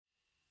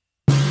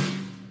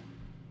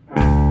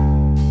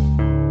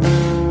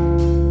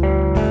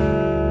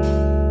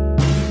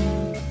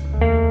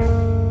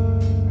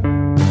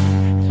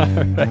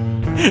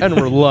And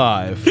we're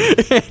live.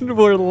 And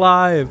we're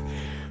live,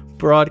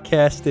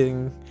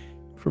 broadcasting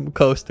from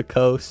coast to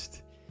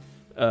coast.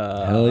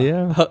 Hell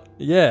yeah.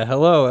 Yeah,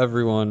 hello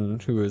everyone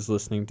who is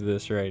listening to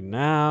this right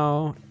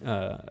now.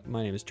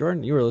 My name is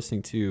Jordan. You are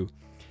listening to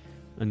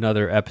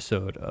another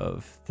episode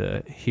of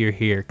the Here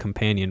Here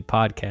Companion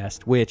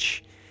podcast,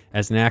 which,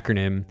 as an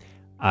acronym,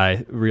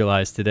 I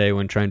realized today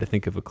when trying to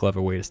think of a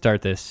clever way to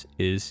start this,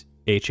 is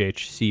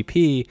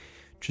HHCP,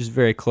 which is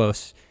very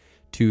close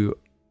to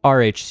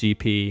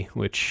RHCP,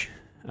 which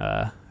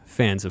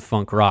fans of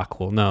funk rock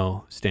will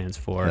know stands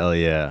for Hell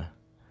yeah.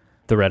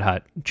 the Red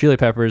Hot Chili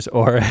Peppers,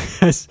 or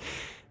as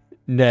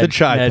Ned, The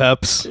Chai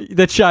Peps.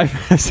 the Chai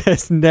Peps,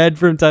 as Ned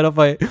from Title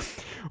Fight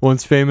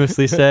once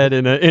famously said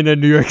in a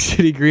New York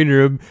City green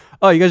room,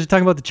 "Oh, you guys are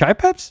talking about the Chai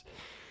Peps?"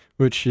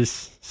 Which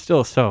is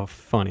still so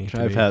funny.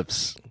 Chai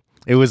Peps.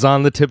 It was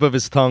on the tip of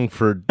his tongue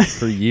for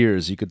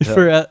years, you could tell.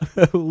 For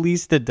at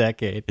least a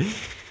decade.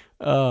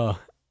 Oh.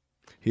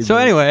 He's So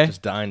anyway.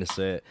 just dying to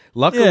say it.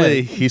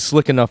 Luckily, he's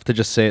slick enough to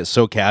just say it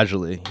so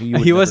casually.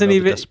 He wasn't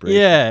even.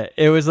 Yeah,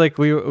 it was like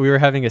we were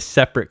having a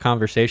separate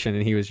conversation,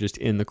 and he was just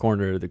in the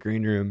corner of the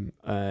green room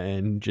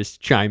and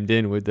just chimed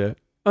in with the,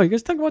 "Oh, you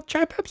guys talking about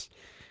Chai Peps?"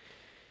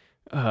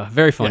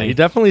 Very funny. Yeah, he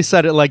definitely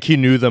said it like he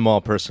knew them all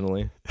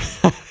personally.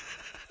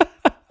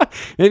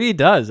 Maybe he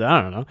does.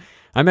 I don't know.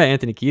 I met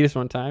Anthony Kiedis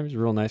one time. He's a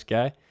real nice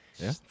guy.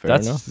 Yeah, fair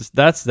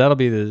enough. That'll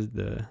be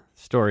the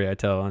story I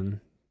tell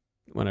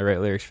when I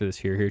write lyrics for this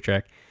Here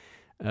track.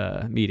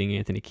 Meeting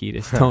Anthony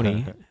Kiedis,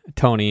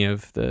 Tony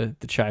of the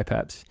Chai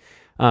Peps.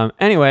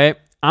 Anyway,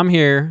 I'm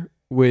here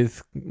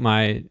with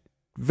my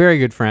very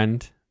good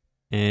friend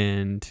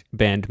and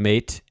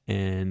bandmate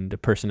and a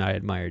person I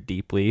admire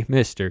deeply,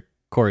 Mr.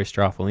 Corey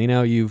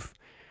Stroffolino. You've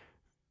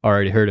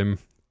already heard him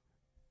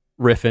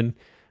riffing.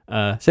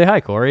 Say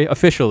hi, Corey,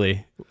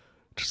 officially.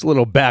 Just a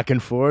little back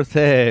and forth.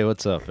 Hey,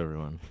 what's up,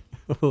 everyone?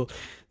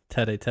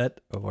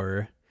 Tete-a-tete,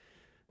 or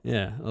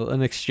yeah,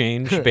 an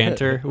exchange,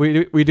 banter.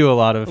 We do a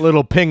lot of a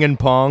little ping and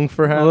pong,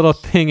 perhaps. A little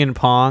ping and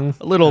pong.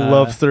 A little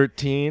love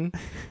 13,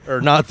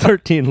 or not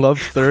 13,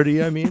 love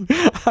 30. I mean,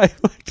 I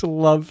like to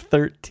love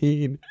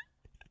 13.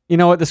 You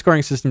know what? The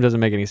scoring system doesn't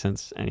make any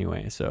sense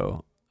anyway,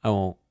 so I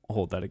won't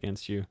hold that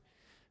against you.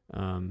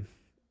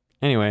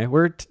 Anyway,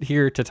 we're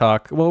here to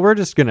talk. Well, we're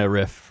just gonna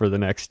riff for the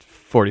next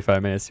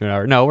 45 minutes to an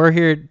hour. No, we're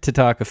here to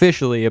talk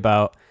officially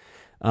about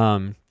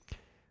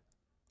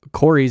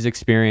Corey's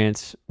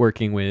experience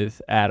working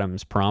with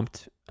Adam's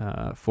prompt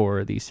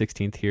for the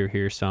 16th Here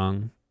Here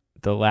song.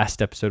 The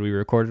last episode we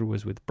recorded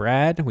was with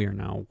Brad. We are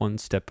now one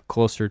step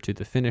closer to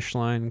the finish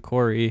line.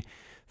 Corey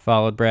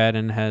followed Brad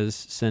and has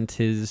sent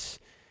his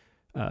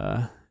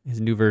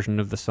new version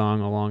of the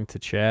song along to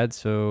Chad.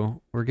 So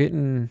we're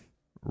getting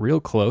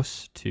real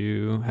close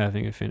to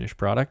having a finished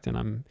product, and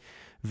I'm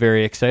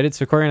very excited.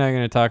 So Corey and I are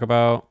going to talk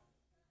about,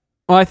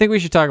 well, I think we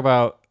should talk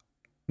about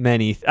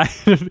many.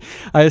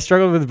 I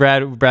struggled with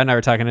Brad. Brad and I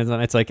were talking,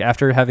 and it's like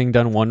after having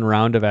done one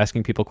round of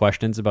asking people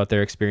questions about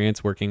their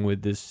experience working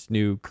with this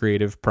new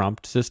creative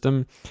prompt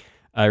system,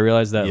 I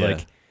realized that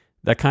like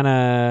that kind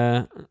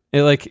of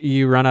it like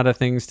you run out of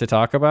things to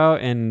talk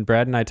about. And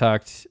Brad and I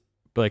talked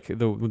like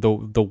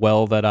the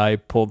well that I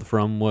pulled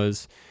from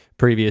was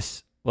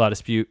previous La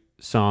Dispute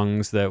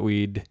songs that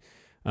we'd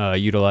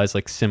utilize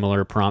like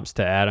similar prompts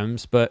to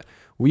Adam's, but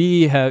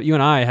you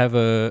and I have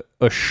a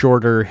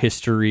shorter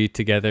history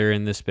together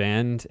in this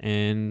band,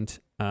 and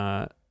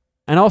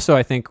also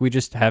I think we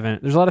just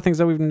haven't. There's a lot of things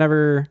that we've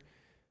never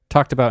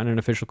talked about in an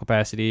official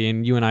capacity,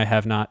 and you and I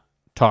have not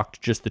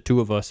talked just the two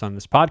of us on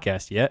this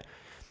podcast yet.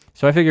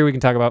 So I figure we can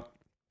talk about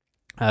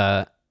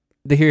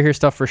the Here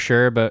stuff for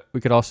sure, but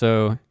we could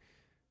also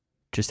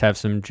just have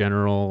some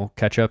general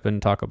catch up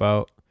and talk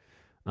about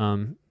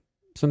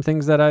some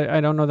things that I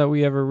don't know that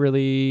we ever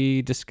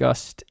really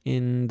discussed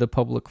in the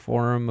public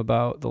forum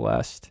about the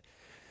last,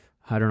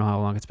 I don't know how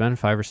long it's been,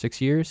 5 or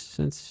 6 years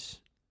since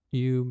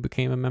you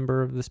became a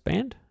member of this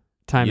band.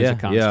 Time is a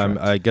construct. Yeah,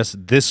 I guess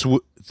this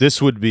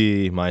would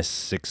be my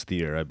 6th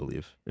year, I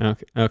believe.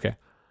 Okay.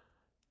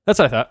 That's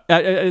what I thought.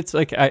 It's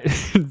like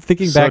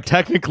thinking back. So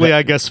technically,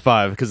 I guess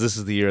 5, because this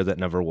is the year that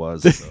never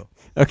was. So.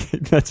 Okay,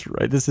 that's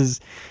right. This is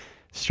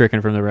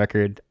stricken from the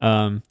record.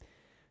 To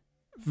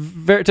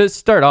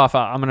start off,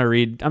 I'm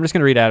just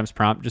gonna read Adam's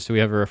prompt just so we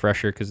have a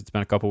refresher because it's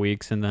been a couple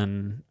weeks, and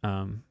then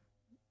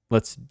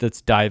let's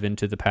dive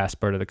into the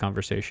past part of the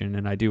conversation.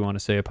 And I do want to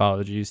say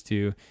apologies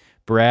to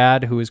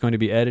Brad, who is going to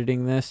be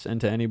editing this, and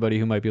to anybody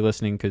who might be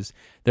listening, because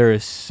there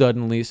is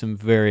suddenly some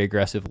very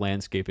aggressive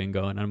landscaping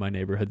going on in my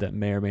neighborhood that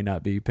may or may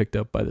not be picked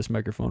up by this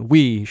microphone.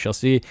 We shall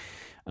see.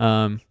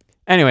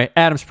 Anyway,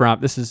 Adam's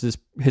prompt. This is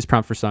his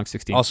prompt for song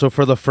 16. Also,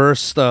 for the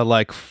first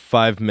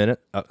 5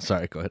 minutes.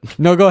 Sorry, go ahead.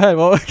 No, go ahead.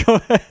 Well, go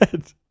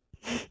ahead.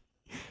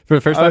 For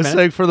the first 5 minutes? I was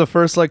saying for the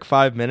first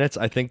 5 minutes,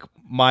 I think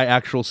my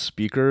actual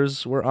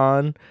speakers were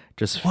on,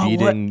 just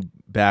feeding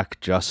back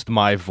just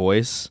my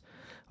voice.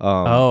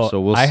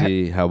 So we'll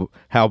see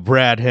how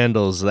Brad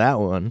handles that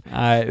one.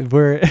 I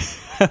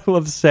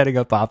love setting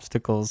up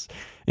obstacles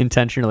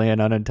intentionally and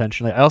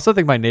unintentionally. I also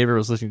think my neighbor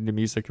was listening to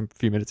music a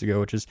few minutes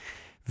ago, which is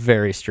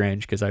very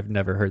strange because I've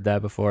never heard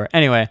that before.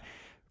 Anyway,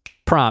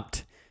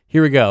 prompt.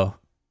 Here we go.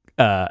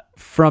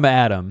 From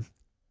Adam.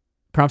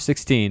 Prompt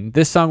 16.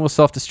 This song will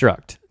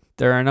self-destruct.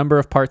 There are a number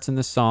of parts in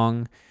this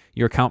song.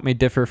 Your count may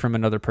differ from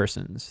another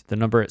person's. The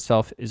number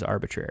itself is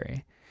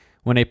arbitrary.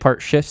 When a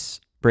part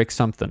shifts, break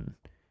something.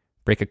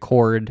 Break a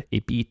chord, a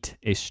beat,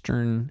 a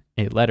string,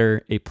 a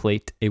letter, a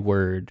plate, a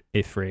word,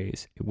 a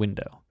phrase, a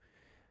window.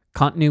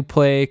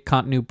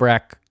 Continue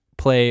brack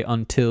play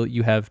until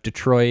you have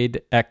Detroit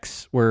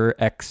X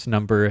where X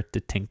number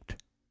distinct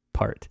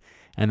part.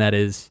 And that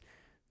is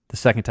the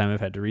second time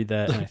I've had to read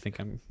that, and I think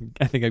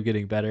I'm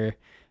getting better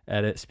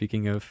at it.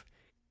 Speaking of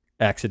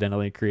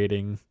accidentally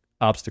creating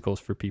obstacles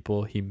for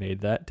people, he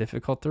made that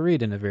difficult to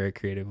read in a very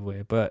creative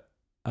way. But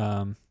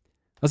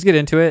let's get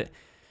into it.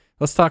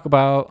 Let's talk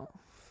about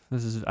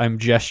I'm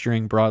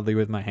gesturing broadly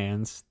with my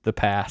hands, the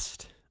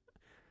past.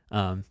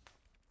 So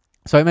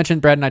I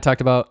mentioned Brad and I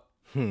talked about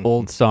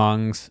old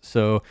songs.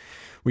 So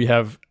we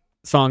have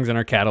songs in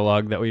our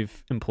catalog that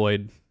we've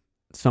employed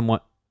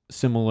somewhat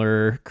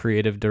similar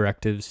creative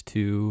directives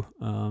to.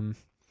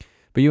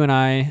 But you and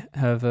I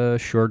have a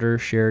shorter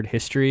shared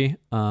history.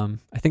 I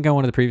think on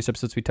one of the previous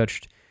episodes we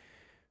touched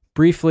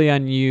briefly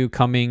on you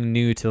coming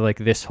new to like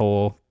this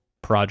whole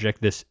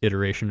project, this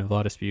iteration of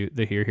Law Dispute,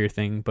 the Here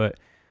thing. But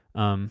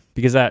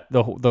because that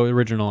the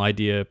original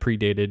idea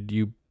predated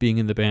you being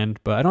in the band,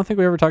 but I don't think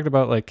we ever talked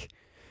about like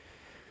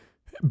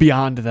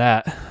beyond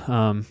that.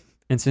 And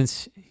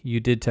since you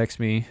did text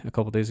me a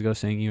couple days ago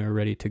saying you are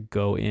ready to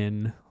go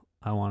in,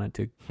 I wanted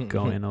to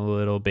go in a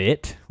little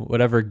bit,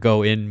 whatever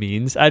go in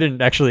means. I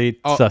didn't actually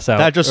suss out.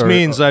 That just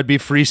means I'd be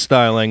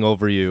freestyling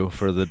over you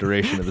for the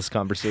duration of this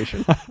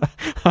conversation.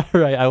 All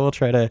right. I will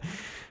try to,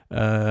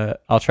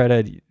 I'll try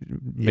to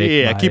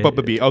keep up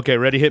a beat. Okay,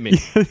 ready, hit me.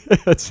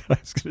 That's what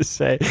I was going to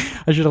say.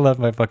 I should have left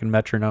my fucking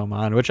metronome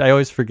on, which I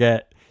always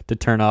forget to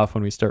turn off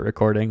when we start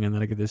recording, and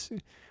then I get this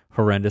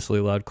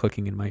horrendously loud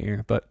clicking in my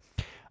ear. But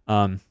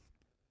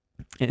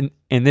in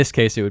this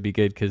case, it would be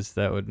good because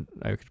I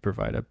could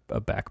provide a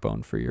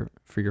backbone for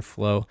your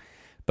flow.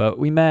 But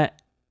we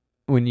met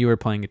when you were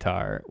playing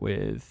guitar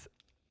with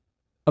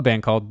a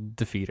band called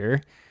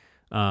Defeater,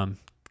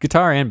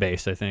 guitar and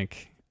bass, I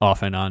think,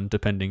 off and on,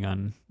 depending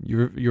on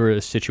you're a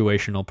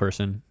situational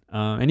person.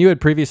 And you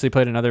had previously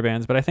played in other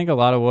bands, but I think a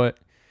lot of what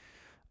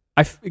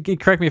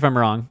correct me if I'm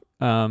wrong,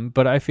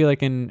 but I feel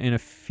like in a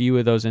few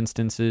of those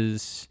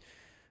instances,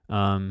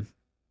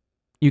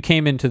 you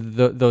came into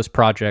those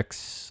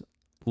projects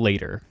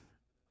later.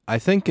 I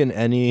think in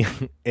any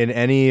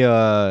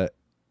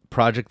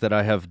project that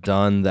I have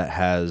done that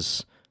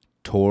has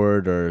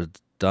toured or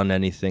done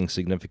anything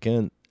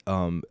significant,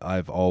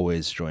 I've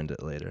always joined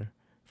it later,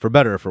 for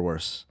better or for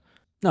worse.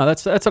 No,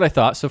 that's what I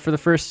thought. So for the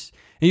first,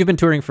 and you've been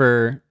touring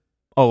for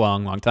a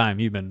long, long time.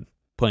 You've been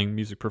playing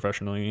music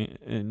professionally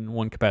in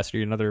one capacity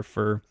or another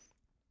for,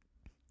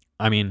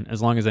 I mean,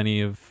 as long as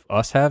any of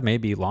us have,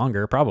 maybe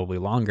longer, probably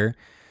longer.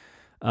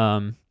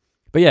 But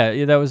yeah,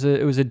 it was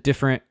a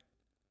different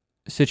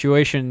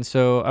situation.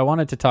 So I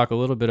wanted to talk a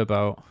little bit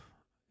about,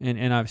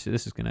 and obviously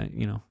this is gonna,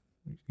 you're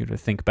gonna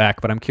think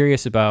back, but I'm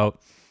curious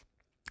about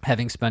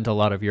having spent a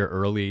lot of your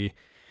early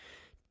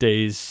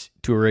days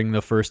touring,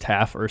 the first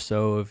half or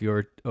so of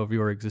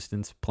your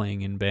existence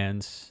playing in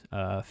bands,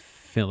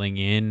 filling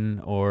in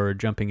or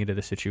jumping into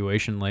the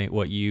situation late,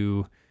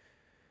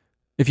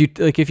 if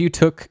you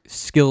took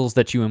skills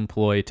that you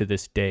employ to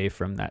this day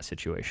from that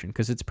situation,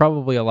 because it's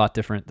probably a lot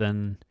different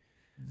than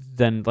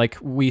like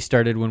we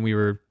started when we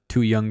were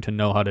too young to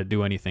know how to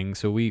do anything.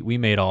 So we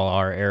made all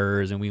our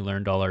errors and we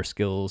learned all our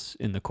skills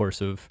in the course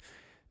of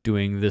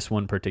doing this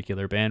one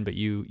particular band. But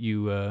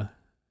you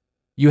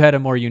had a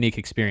more unique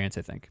experience,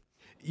 I think.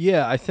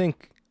 Yeah, I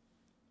think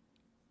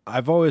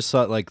I've always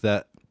thought like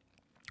that.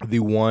 The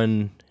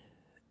one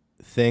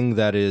thing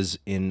that is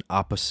in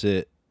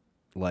opposite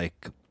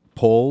like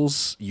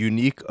poles,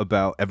 unique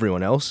about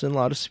everyone else in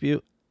Law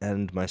Dispute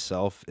and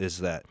myself, is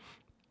that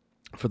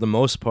for the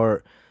most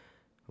part,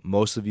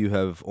 most of you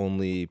have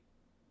only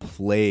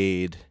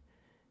played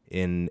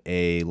in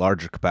a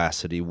larger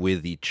capacity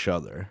with each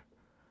other.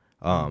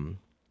 And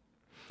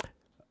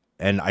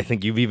I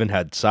think you've even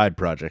had side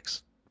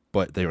projects,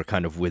 but they were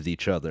kind of with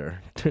each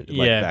other.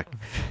 Back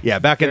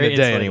in the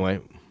day anyway.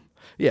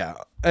 Yeah.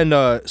 And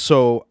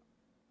so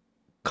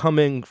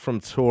coming from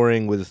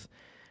touring with,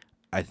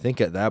 I think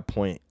at that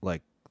point,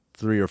 like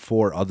 3 or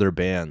 4 other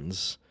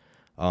bands,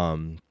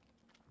 and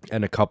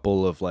a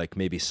couple of like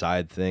maybe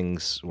side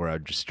things where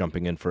I'm just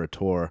jumping in for a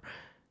tour,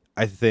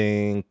 I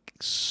think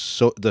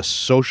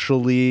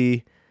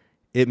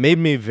it made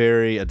me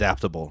very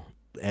adaptable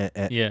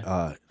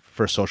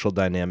for social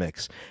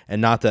dynamics.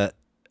 And not that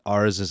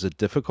ours is a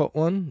difficult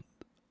one,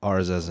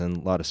 ours as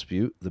in Law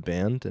Dispute, the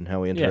band, and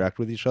how we interact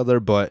with each other,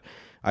 but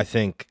I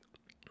think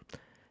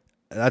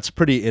that's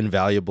pretty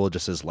invaluable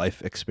just as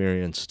life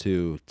experience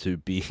to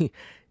be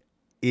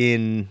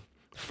in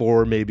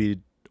 4 maybe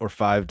or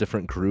 5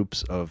 different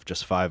groups of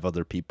just 5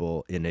 other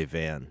people in a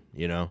van,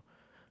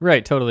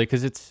 Right, totally,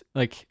 because it's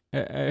like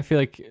I feel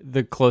like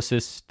the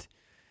closest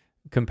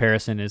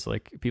comparison is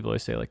like people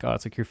always say like, oh,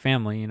 it's like your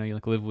family, you know, you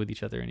like live with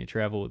each other and you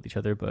travel with each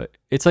other, but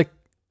it's like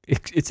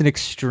it's an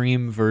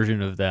extreme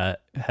version of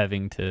that,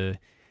 having to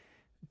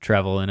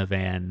travel in a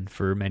van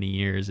for many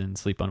years and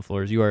sleep on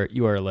floors. You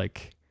are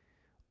like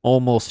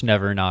almost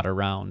never not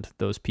around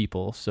those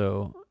people.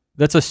 So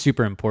that's a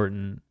super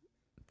important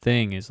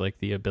thing, is like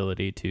the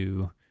ability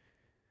to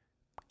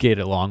get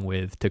along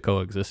with, to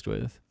coexist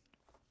with.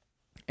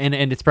 And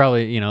it's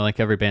probably, you know, like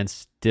every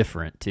band's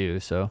different too,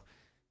 so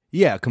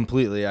yeah,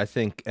 completely. I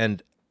think,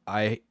 and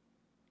I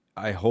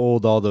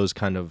hold all those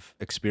kind of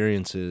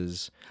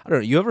experiences. I don't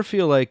know, you ever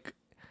feel like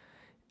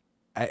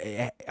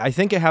I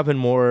think it happened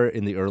more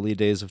in the early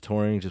days of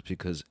touring, just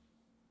because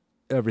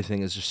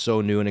everything is just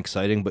so new and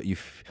exciting, but you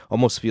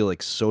almost feel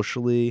like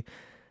socially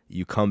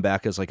you come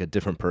back as like a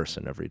different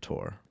person every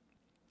tour.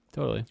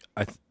 Totally.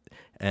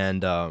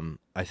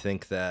 I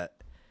think that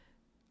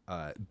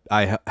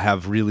I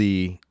have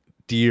really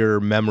dear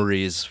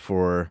memories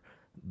for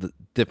the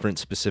different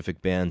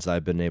specific bands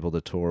I've been able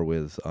to tour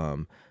with.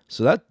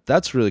 So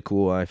that's really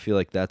cool. I feel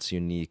like that's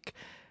unique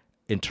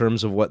in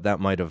terms of what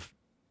that might have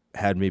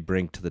had me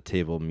bring to the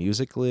table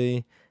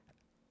musically.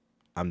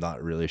 I'm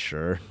not really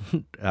sure.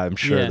 I'm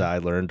sure that I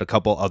learned a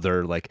couple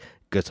other like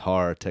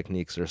guitar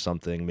techniques or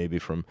something, maybe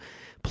from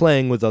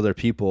playing with other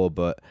people.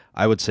 But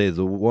I would say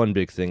the one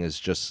big thing is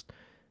just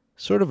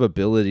sort of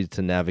ability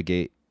to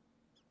navigate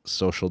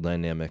social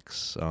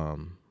dynamics.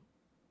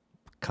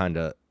 Kind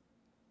of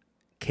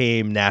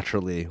came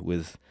naturally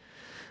with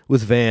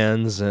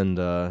vans and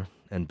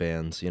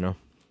bands, you know?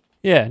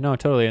 Yeah, no,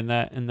 totally. And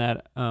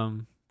that,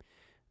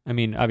 I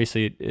mean,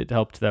 obviously it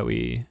helped that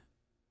we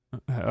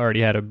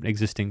already had an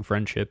existing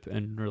friendship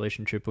and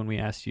relationship when we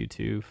asked you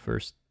to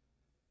first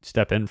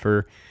step in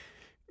for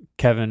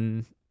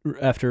Kevin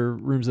after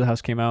Rooms of the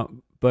House came out.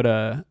 But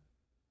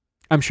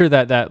I'm sure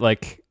that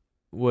like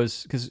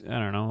was, because I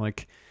don't know,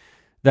 like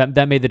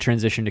that made the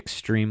transition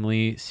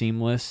extremely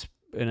seamless.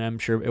 And I'm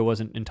sure it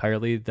wasn't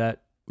entirely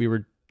that we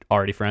were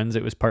already friends.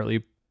 It was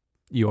partly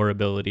your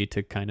ability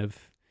to kind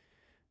of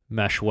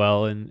mesh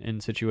well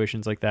in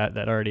situations like that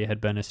already had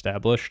been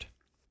established.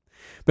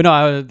 But no,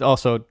 I would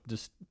also,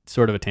 just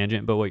sort of a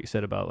tangent, but what you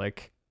said about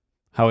like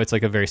how it's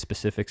like a very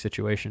specific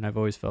situation. I've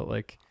always felt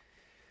like,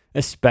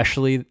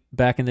 especially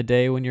back in the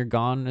day when you're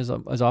gone as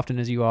often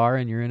as you are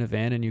and you're in a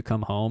van and you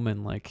come home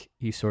and like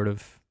you sort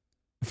of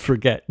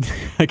forget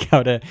like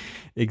how to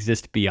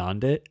exist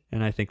beyond it.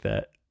 And I think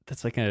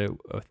that's like a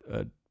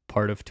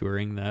part of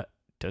touring that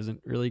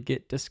doesn't really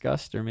get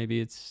discussed, or maybe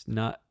it's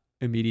not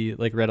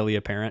immediately like readily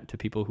apparent to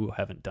people who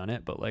haven't done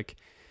it, but like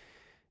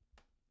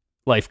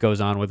life goes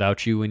on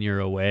without you when you're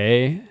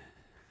away.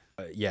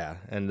 Yeah,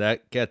 and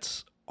that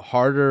gets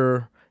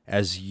harder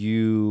as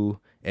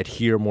you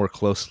adhere more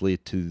closely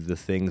to the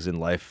things in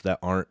life that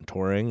aren't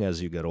touring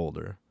as you get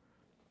older.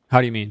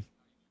 How do you mean?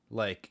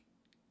 Like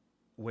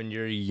when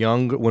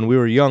we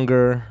were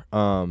younger,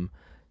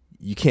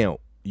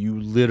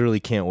 you literally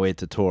can't wait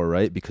to tour,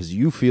 right? Because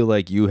you feel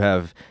like you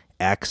have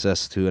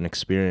access to an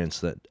experience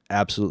that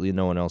absolutely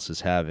no one else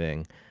is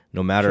having,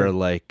 no matter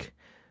like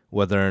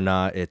whether or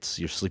not it's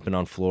you're sleeping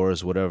on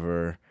floors,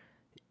 whatever.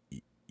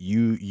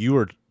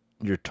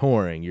 You're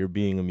touring, you're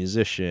being a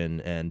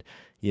musician, and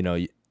you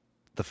know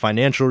the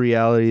financial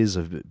realities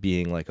of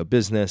being like a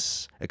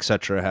business,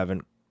 etc.,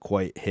 haven't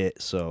quite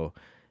hit. So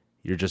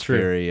you're just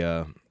very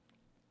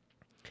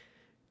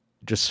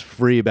just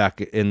free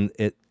back in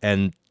it.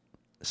 And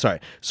sorry,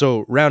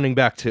 so rounding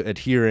back to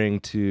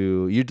adhering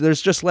to you,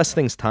 there's just less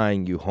things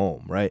tying you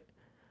home, right?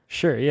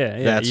 Sure,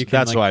 yeah.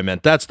 That's what I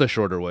meant. That's the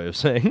shorter way of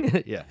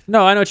saying yeah.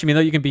 No, I know what you mean,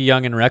 though. You can be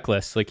young and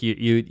reckless. Like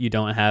you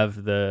don't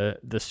have the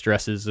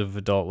stresses of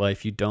adult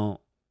life.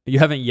 You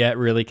haven't yet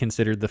really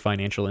considered the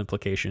financial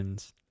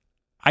implications.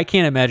 I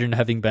can't imagine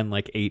having been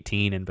like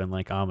 18 and been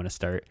like, oh, I'm going to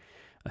start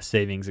a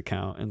savings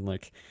account and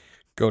like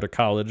go to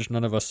college.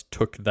 None of us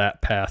took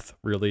that path,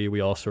 really.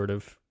 We all sort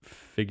of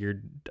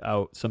figured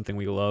out something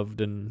we loved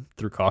and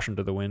threw caution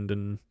to the wind,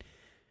 and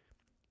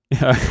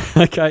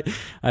like I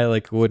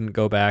like wouldn't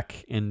go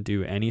back and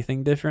do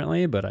anything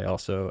differently. But I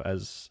also,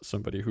 as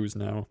somebody who's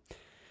now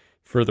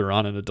further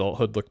on in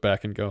adulthood, look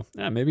back and go,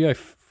 maybe I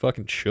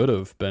fucking should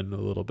have been a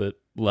little bit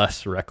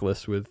less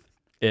reckless with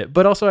it.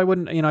 But also I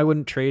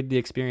wouldn't trade the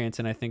experience.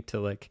 And I think to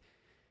like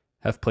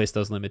have placed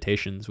those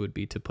limitations would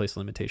be to place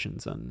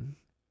limitations on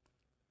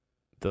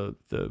the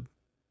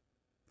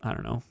I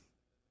don't know,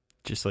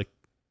 just like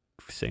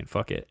saying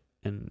fuck it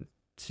and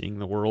seeing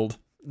the world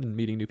and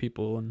meeting new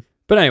people.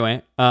 But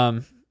anyway,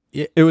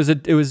 it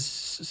was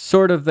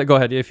sort of go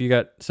ahead if you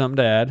got something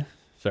to add.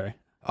 Sorry.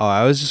 Oh,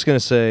 I was just gonna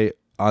say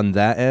on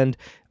that end,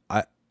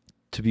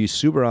 to be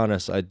super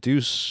honest, I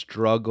do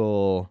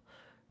struggle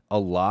a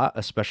lot,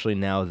 especially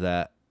now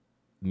that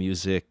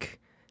music,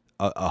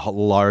 a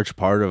large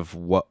part of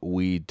what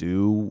we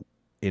do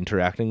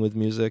interacting with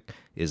music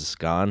is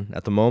gone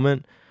at the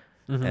moment.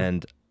 Mm-hmm.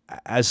 And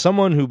as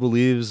someone who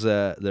believes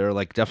that they're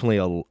like definitely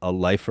a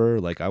lifer,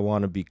 like I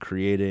want to be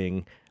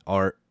creating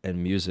art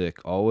and music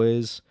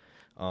always.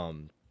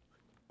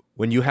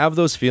 when you have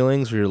those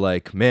feelings where you're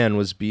like, man,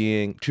 was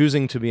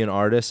choosing to be an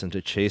artist and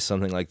to chase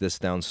something like this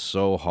down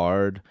so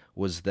hard,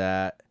 was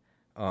that,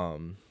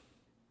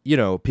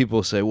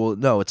 people say, well,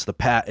 no,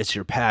 it's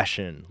your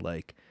passion.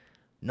 Like,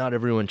 not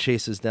everyone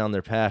chases down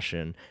their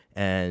passion.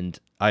 And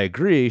I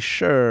agree,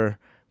 sure.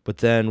 But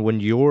then when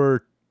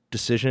your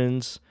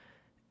decisions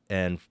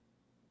and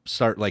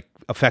start like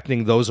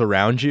affecting those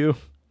around you,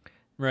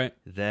 right,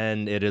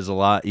 then it is a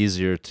lot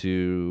easier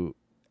to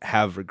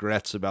have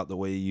regrets about the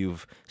way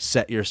you've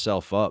set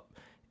yourself up.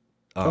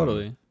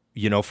 Totally.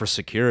 For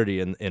security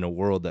in a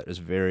world that is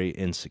very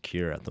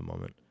insecure at the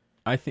moment.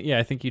 I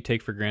think you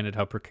take for granted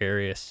how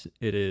precarious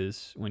it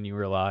is when you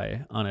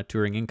rely on a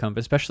touring income,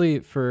 especially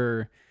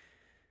for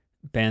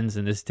bands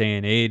in this day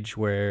and age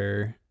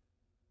where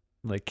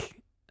like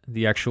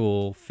the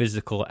actual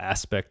physical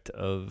aspect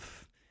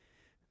of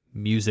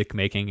music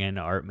making and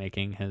art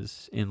making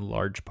has in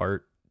large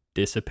part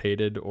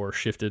dissipated or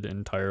shifted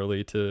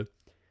entirely to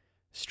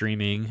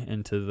streaming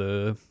and to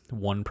the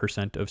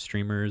 1% of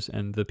streamers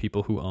and the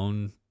people who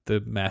own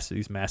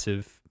these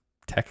massive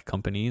tech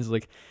companies.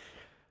 Like,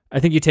 I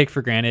think you take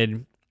for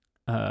granted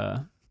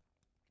how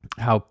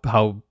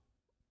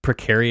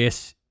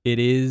precarious it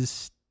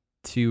is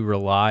to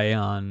rely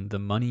on the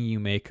money you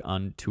make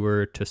on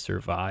tour to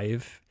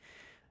survive.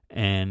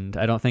 And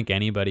I don't think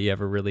anybody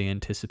ever really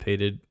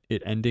anticipated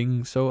it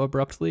ending so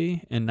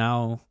abruptly. And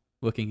now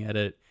looking at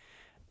it,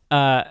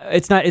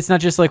 it's not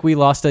just like we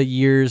lost a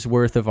year's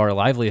worth of our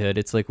livelihood.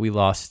 It's like we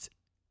lost,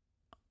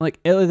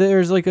 like,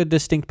 there's like a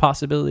distinct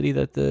possibility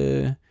that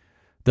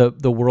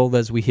the world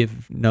as we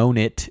have known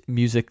it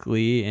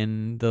musically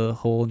and the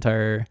whole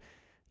entire,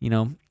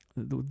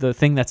 the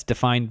thing that's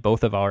defined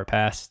both of our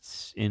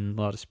pasts in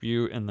La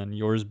Dispute and then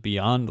yours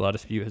beyond La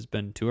Dispute has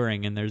been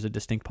touring, and there's a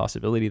distinct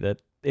possibility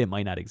that it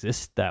might not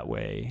exist that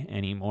way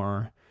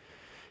anymore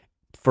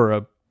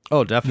for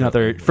definitely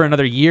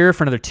another year,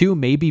 for another 2,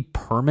 maybe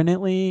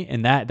permanently.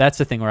 And that's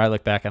the thing where I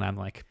look back and I'm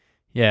like,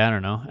 yeah, I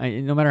don't know.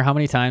 No matter how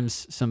many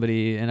times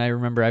somebody, and I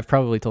remember I've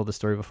probably told this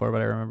story before,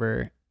 but I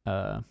remember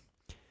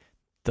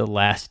the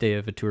last day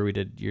of a tour we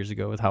did years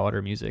ago with Hot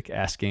Water Music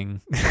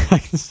asking,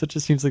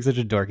 seems like such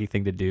a dorky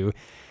thing to do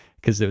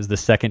because it was the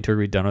second tour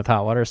we'd done with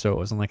Hot Water. So it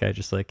wasn't like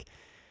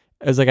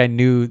it was like I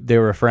knew they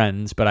were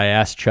friends, but I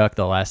asked Chuck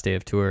the last day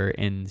of tour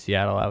in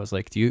Seattle, I was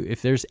like,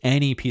 if there's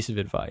any piece of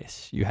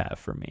advice you have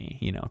for me,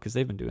 because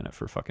they've been doing it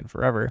for fucking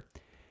forever.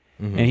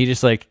 Mm-hmm. And he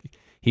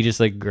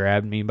just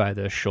grabbed me by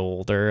the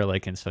shoulder,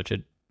 like in such a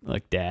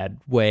like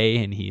dad way.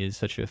 And he is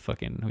such a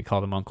fucking, we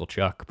called him Uncle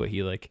Chuck, but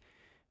he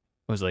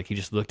he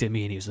just looked at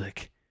me and he was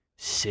like,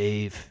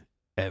 save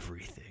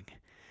everything.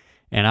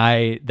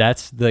 And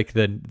that's like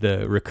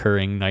the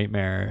recurring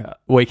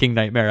waking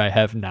nightmare I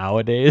have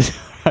nowadays.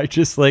 I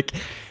just like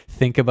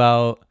think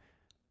about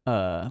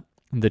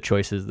the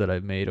choices that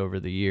I've made over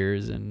the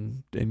years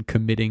and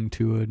committing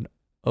to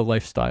a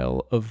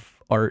lifestyle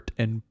of art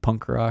and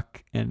punk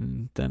rock,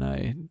 and then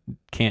I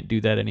can't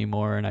do that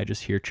anymore, and I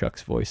just hear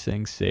Chuck's voice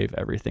saying save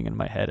everything in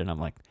my head, and I'm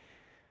like,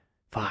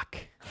 fuck.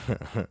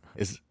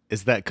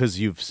 Is that because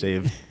you've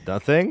saved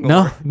nothing?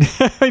 No.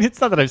 It's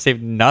not that I've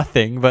saved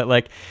nothing, but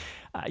like,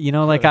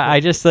 I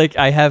just like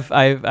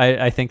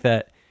I think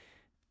that,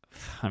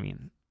 I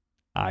mean,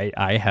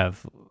 I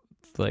have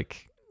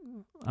like,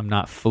 I'm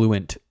not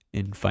fluent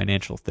in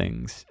financial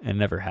things and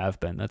never have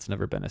been. That's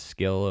never been a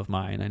skill of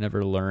mine. I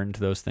never learned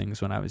those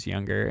things when I was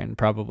younger, and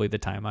probably the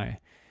time I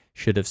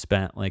should have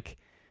spent like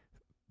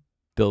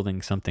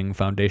building something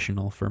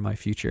foundational for my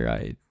future,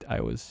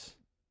 I was,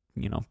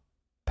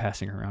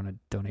 passing around a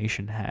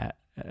donation hat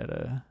at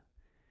a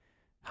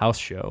house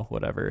show,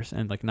 whatever,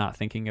 and like not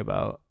thinking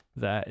about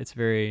that. It's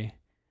very,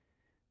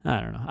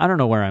 I don't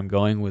know where I'm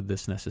going with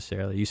this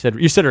necessarily. You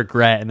said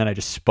regret, and then I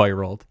just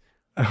spiraled.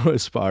 I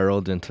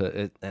spiraled into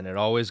it, and it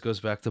always goes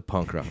back to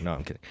punk rock. No,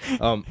 I'm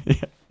kidding.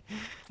 Yeah.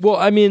 Well,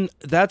 I mean,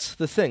 that's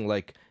the thing.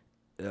 Like,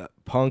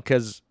 punk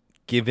has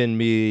given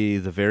me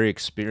the very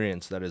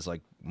experience that is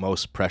like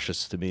most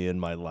precious to me in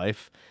my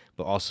life,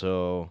 but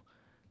also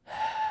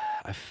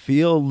I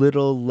feel a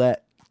little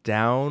let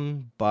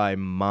down by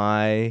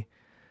my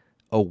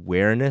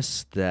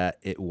awareness that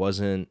it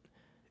was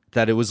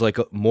like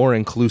more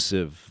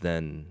inclusive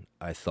than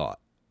I thought.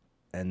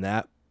 And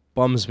that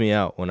bums me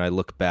out when I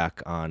look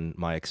back on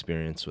my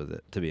experience with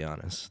it, to be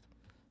honest.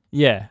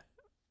 Yeah.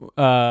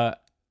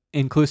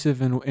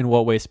 Inclusive in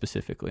what way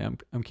specifically?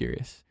 I'm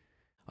curious.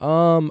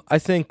 I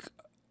think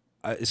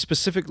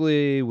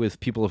specifically with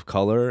people of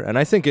color, and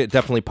I think it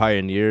definitely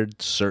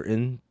pioneered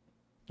certain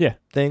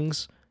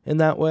things in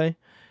that way.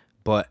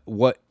 But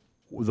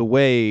the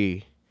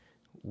way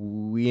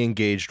we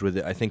engaged with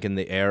it, I think in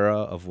the era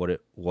of what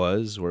it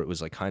was, where it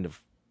was like kind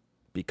of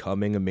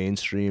becoming a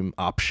mainstream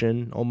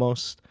option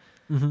almost,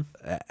 mm-hmm.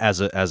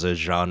 as a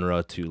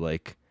genre to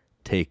like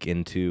take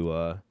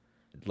into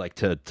like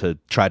to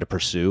try to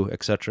pursue,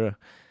 etc.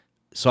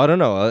 So I don't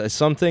know,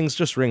 some things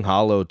just ring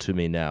hollow to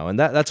me now, and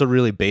that's a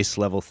really base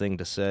level thing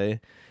to say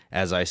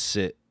as I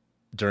sit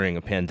during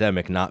a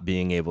pandemic not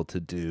being able to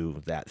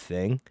do that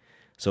thing.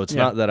 So it's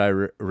not that I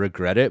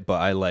regret it, but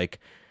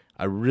I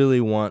I really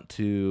want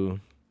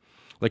to,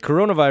 like,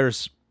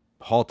 coronavirus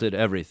halted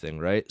everything,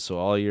 right? So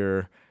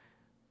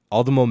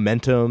all the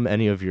momentum,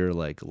 any of your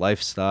like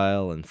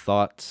lifestyle and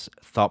thought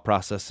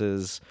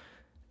processes,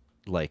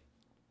 like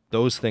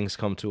those things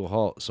come to a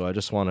halt. So I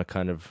just want to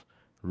kind of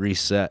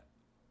reset.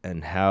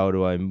 And how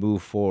do I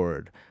move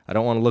forward? I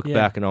don't want to look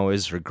back and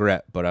always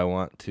regret, but I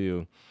want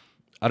to,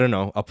 I don't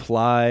know,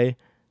 apply,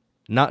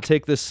 not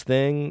take this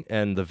thing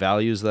and the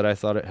values that I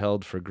thought it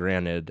held for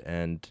granted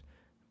and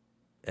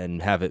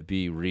have it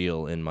be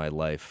real in my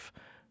life.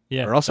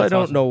 Yeah. Or else I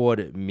don't know what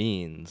it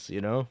means,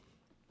 you know?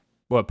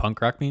 What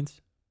punk rock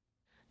means?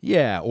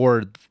 Yeah,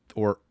 or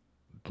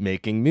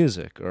making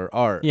music or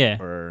art.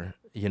 Yeah. Or,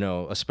 you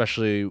know,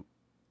 especially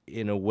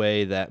in a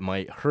way that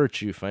might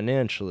hurt you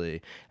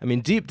financially. I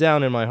mean, deep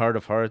down in my heart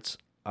of hearts,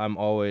 I'm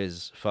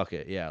always, fuck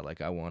it, yeah, like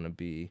I want to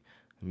be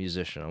a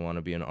musician, I want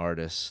to be an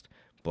artist.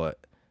 But,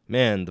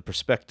 man, the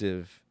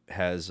perspective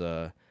has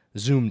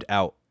zoomed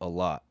out a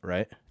lot,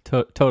 right?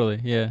 Totally,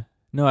 yeah.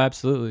 No,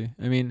 absolutely.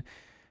 I mean,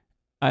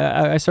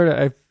 I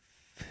feel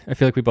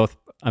like we both,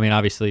 I mean,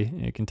 obviously,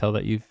 you can tell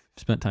that you've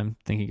spent time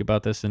thinking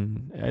about this,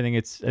 and I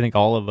think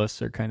all of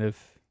us are kind of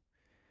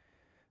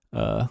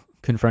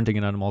confronting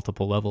it on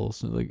multiple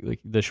levels, like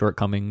the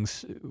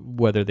shortcomings,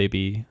 whether they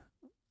be,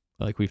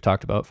 like we've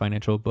talked about,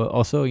 financial, but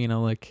also, you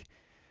know, like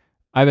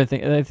I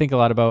think a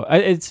lot about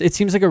it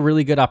seems like a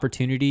really good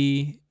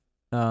opportunity,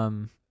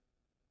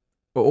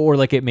 or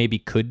like it maybe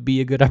could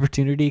be a good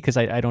opportunity, because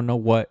I don't know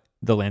what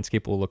the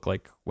landscape will look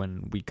like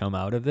when we come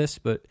out of this,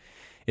 but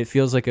it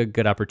feels like a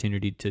good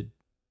opportunity to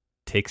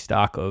take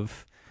stock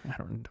of, I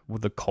don't know,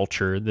 the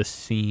culture, the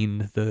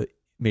scene,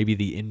 maybe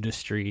the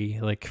industry,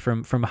 like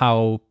from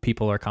how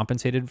people are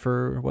compensated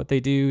for what they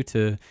do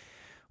to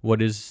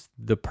what is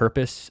the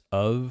purpose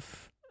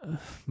of,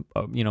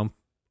 you know,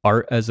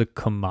 art as a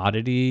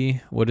commodity.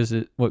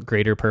 What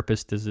greater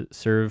purpose does it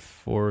serve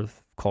for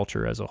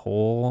culture as a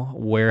whole?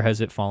 Where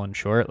has it fallen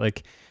short?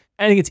 Like,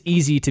 I think it's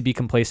easy to be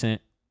complacent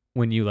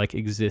when you like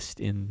exist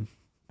in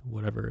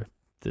whatever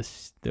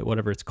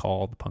it's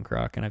called, punk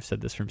rock. And I've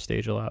said this from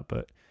stage a lot,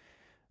 but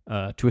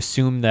to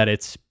assume that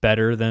it's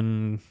better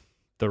than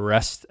the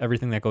rest,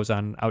 everything that goes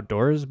on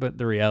outdoors. But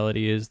the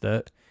reality is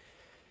that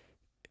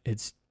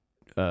it's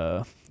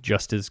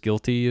just as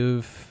guilty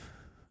of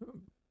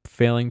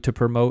failing to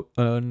promote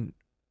an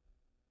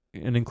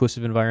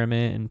inclusive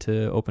environment and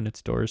to open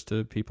its doors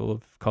to people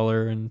of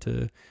color and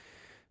to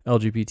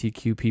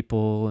LGBTQ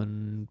people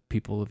and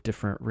people of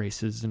different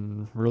races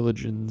and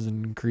religions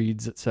and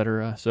creeds,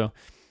 etc. So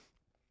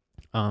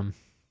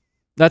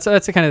that's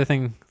the kind of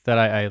thing that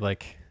I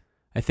like.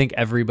 I think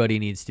everybody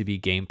needs to be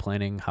game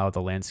planning how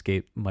the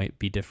landscape might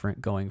be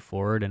different going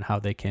forward, and how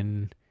they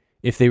can,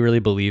 if they really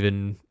believe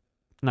in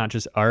not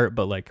just art,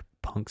 but like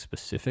punk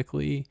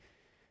specifically,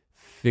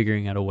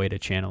 figuring out a way to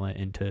channel it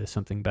into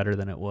something better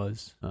than it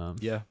was.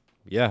 Yeah.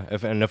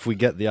 If we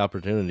get the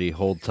opportunity,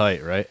 hold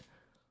tight, right?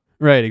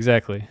 Right,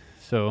 exactly.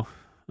 So,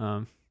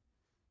 I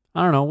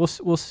don't know.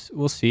 We'll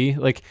see.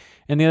 Like,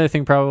 and the other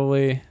thing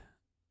probably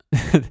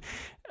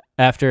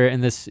after,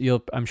 and this,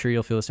 I'm sure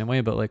you'll feel the same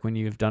way, but like when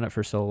you've done it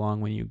for so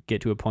long, when you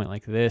get to a point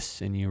like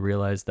this and you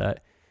realize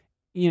that,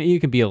 you know, you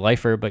can be a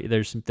lifer, but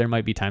there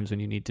might be times when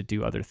you need to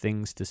do other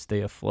things to stay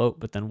afloat.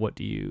 But then what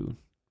do you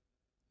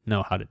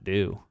know how to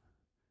do?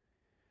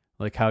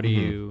 Like, how do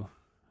you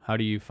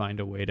find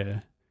a way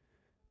to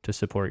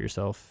support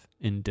yourself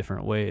in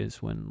different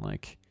ways when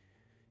like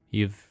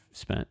you've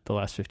spent the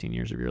last 15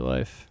 years of your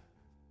life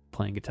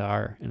playing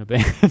guitar in a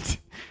band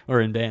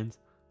or in bands?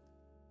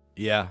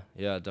 Yeah,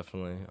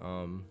 definitely.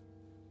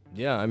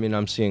 Yeah, I mean,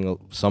 I'm seeing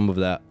some of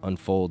that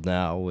unfold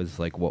now with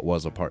like what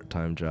was a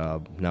part-time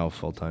job, now a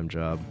full-time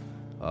job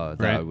that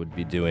right. I would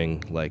be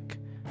doing like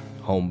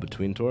home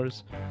between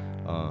tours.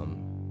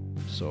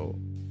 So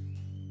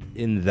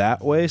in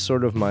that way,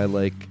 sort of my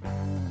like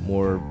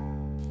more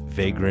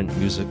vagrant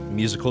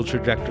musical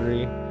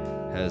trajectory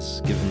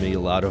has given me a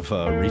lot of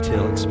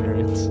retail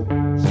experience. So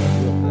I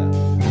love that.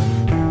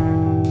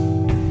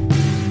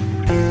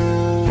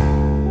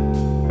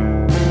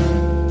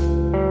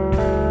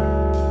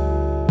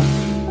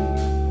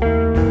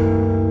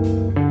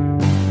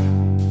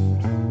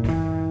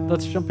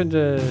 Let's jump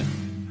into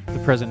the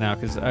present now,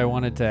 because I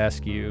wanted to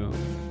ask you,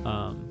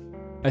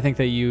 I think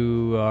that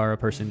you are a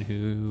person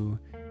who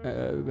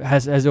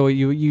has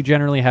you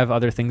generally have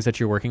other things that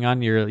you're working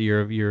on.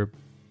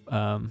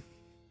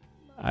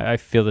 I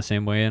feel the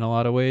same way in a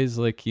lot of ways.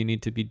 Like, you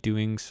need to be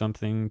doing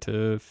something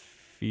to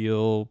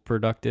feel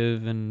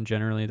productive, and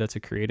generally that's a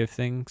creative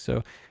thing.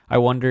 So I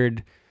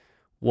wondered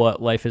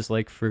what life is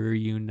like for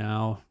you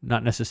now,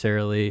 not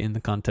necessarily in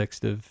the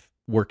context of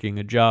working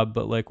a job,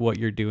 but like what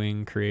you're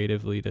doing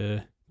creatively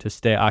to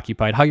stay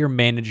occupied, how you're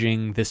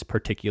managing this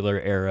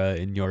particular era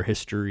in your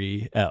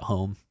history at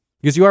home,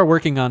 because you are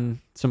working on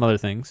some other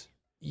things.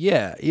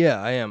 Yeah,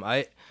 I am.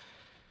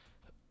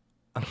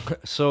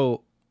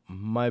 So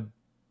my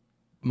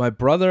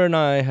brother and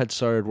I had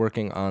started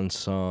working on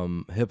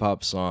some hip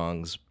hop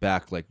songs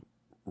back like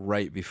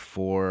right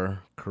before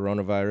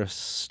coronavirus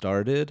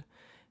started,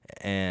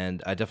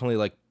 and I definitely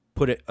like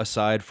put it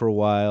aside for a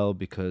while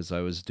because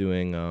I was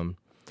doing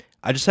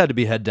I just had to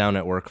be head down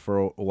at work for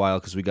a while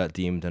because we got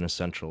deemed an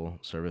essential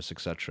service,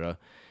 etc.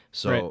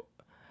 So,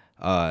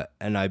 right.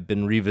 And I've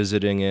been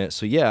revisiting it.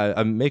 So yeah,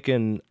 I'm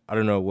making, I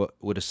don't know, what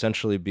would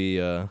essentially be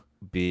a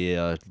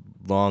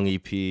long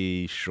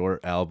EP,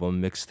 short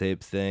album,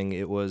 mixtape thing.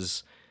 It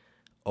was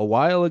a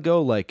while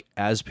ago, like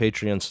as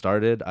Patreon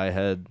started, I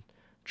had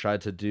tried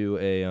to do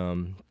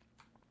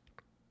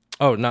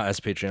not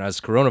as Patreon,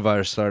 as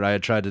coronavirus started, I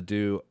had tried to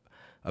do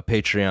a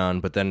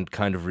Patreon, but then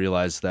kind of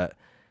realized that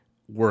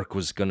work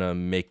was going to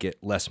make it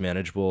less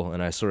manageable,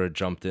 and I sort of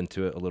jumped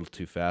into it a little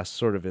too fast,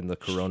 sort of in the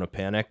corona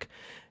panic.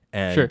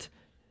 And sure.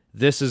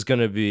 This is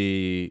going to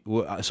be,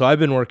 so I've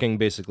been working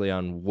basically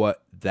on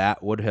what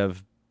that would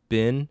have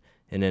been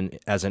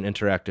as an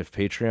interactive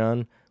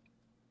Patreon,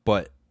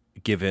 but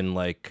given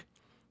like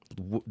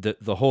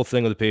the whole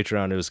thing with the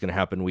Patreon, it was going to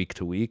happen week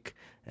to week,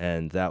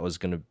 and that was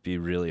going to be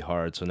really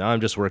hard. So now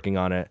I'm just working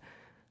on it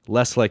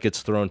less like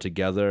it's thrown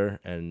together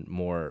and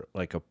more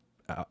like a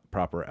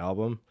proper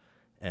album.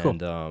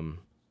 And cool.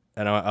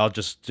 And I'll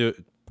just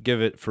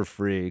give it for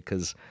free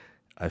because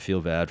I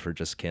feel bad for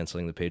just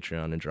canceling the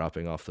Patreon and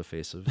dropping off the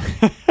face of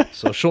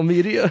social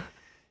media.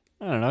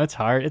 I don't know. It's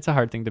hard. It's a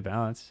hard thing to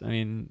balance. I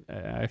mean,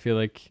 I feel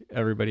like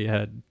everybody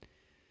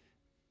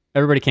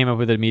came up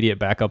with immediate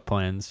backup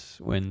plans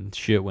when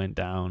shit went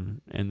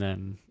down, and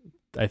then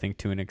I think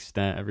to an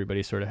extent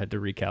everybody sort of had to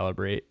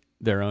recalibrate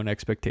their own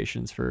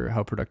expectations for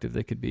how productive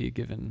they could be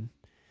given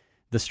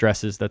the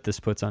stresses that this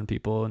puts on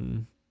people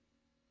and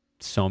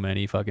so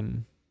many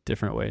fucking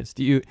different ways.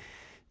 Do you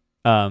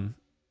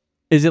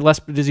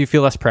does you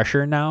feel less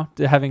pressure now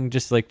to having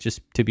just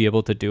to be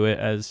able to do it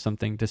as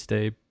something to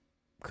stay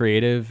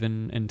creative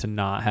and to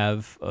not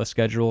have a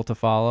schedule to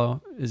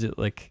follow? Is it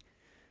like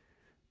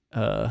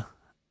how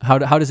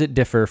does it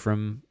differ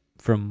from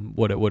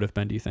what it would have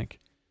been, do you think?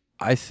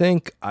 I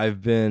think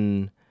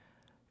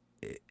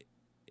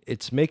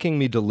it's making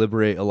me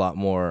deliberate a lot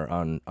more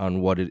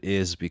on what it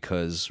is,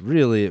 because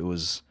really it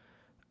was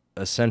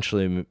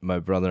essentially my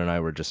brother and I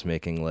were just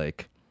making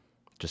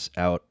just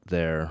out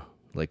there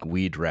like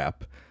weed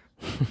rap.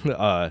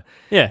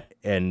 Yeah.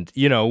 And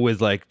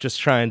with just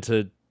trying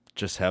to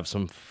just have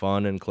some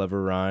fun and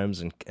clever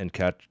rhymes and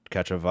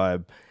catch a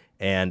vibe.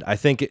 And I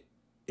think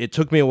it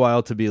took me a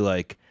while to be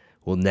like,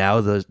 well,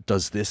 now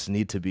does this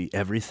need to be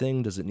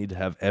everything? Does it need to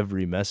have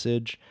every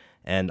message?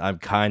 And I'm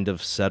kind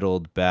of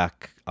settled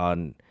back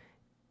on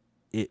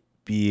it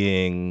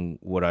being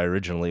what I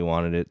originally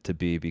wanted it to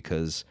be,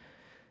 because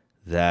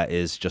that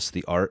is just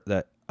the art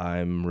that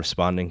I'm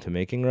responding to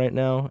making right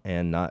now,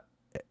 and not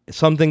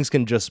some things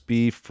can just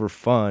be for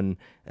fun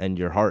and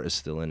your heart is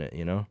still in it,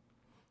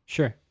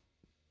 Sure.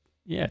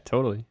 Yeah,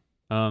 totally.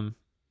 Have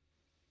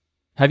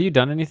you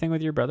done anything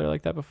with your brother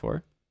like that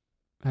before?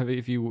 Have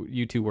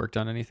you two worked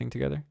on anything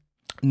together?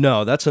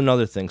 No, that's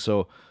another thing.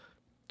 So,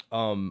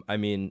 I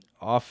mean,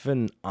 off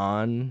and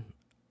on,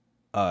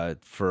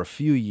 for a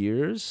few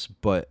years,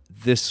 but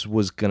this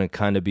was gonna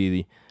kind of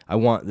be I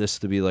want this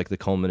to be like the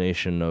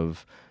culmination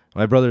of.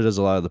 My brother does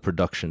a lot of the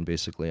production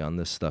basically on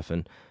this stuff,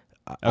 and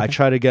I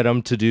try to get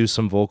him to do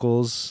some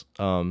vocals.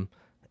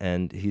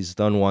 And he's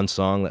done one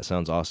song that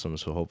sounds awesome,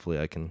 so hopefully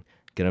I can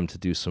get him to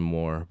do some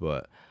more.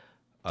 But,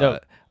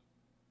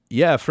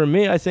 yeah, for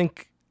me, I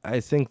think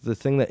the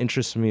thing that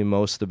interests me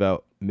most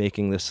about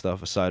making this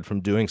stuff, aside from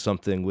doing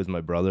something with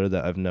my brother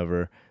that I've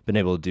never been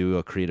able to do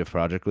a creative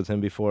project with him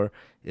before,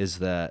 is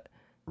that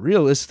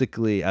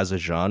realistically, as a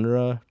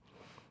genre,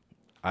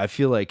 I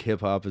feel like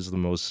hip hop is the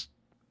most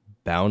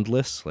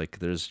boundless. Like,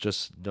 there's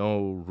just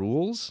no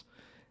rules,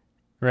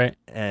 right?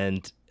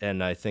 And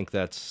I think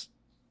that's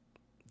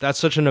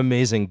such an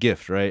amazing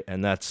gift, right?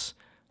 And that's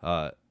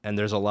and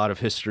there's a lot of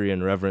history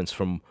and reverence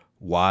from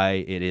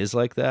why it is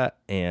like that,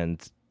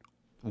 and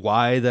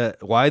why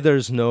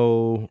there's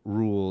no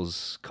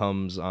rules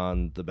comes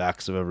on the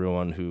backs of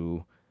everyone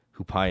who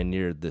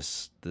pioneered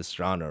this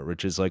genre,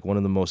 which is like one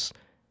of the most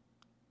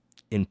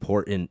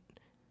important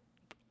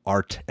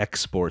art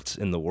exports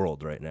in the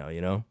world right now,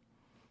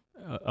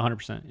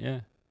 100%,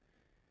 yeah.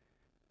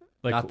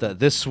 Like, not that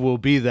this will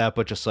be that,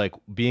 but just like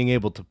being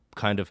able to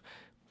kind of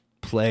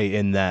play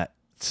in that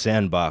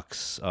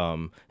sandbox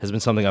has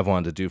been something I've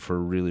wanted to do for a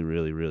really,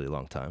 really, really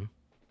long time.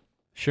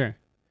 Sure.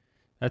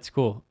 That's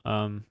cool.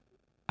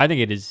 I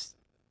think it is.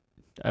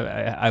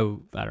 I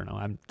don't know.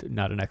 I'm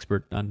not an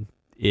expert on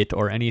it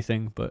or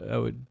anything, but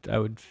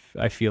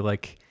I feel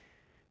like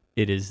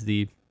it is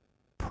the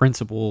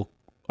principal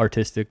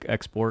artistic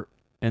export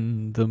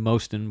and the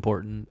most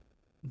important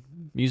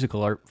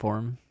musical art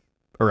form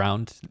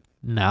around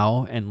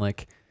now, and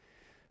like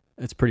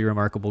it's pretty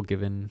remarkable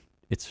given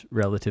its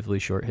relatively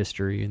short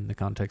history in the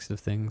context of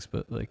things.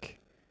 But like,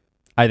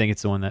 I think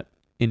it's the one that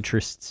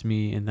interests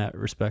me in that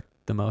respect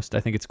the most. I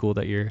think it's cool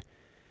that you're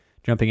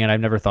jumping in. I've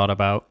never thought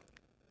about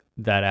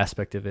that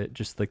aspect of it,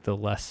 just like the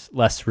less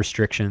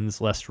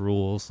restrictions, less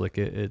rules. Like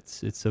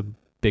it's a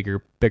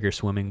bigger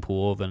swimming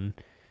pool than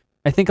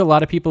I think a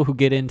lot of people who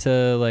get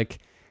into like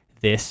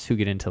this, who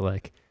get into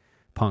like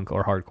punk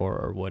or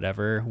hardcore or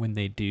whatever, when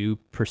they do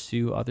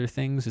pursue other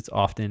things, it's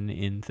often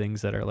in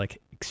things that are like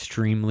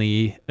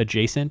extremely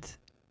adjacent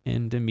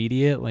and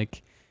immediate.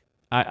 Like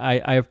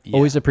I've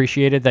always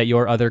appreciated that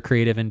your other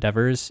creative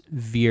endeavors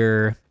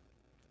veer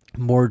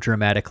more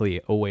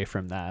dramatically away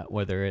from that,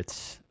 whether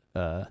it's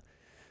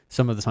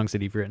some of the songs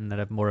that you've written that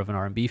have more of an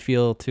R&B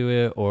feel to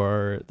it,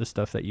 or the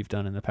stuff that you've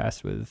done in the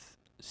past with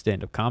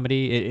stand-up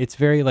comedy. It's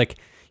very like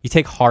you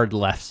take hard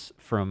lefts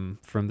from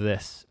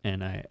this,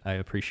 and I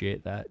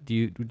appreciate that. Do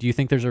you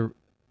think there's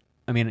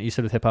I mean, you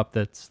said with hip hop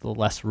that's the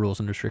less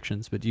rules and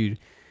restrictions, but do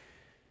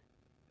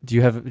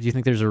you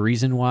think there's a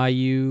reason why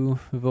you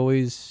have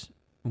always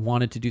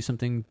wanted to do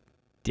something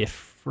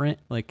different,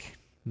 like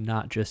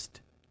not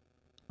just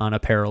on a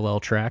parallel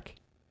track?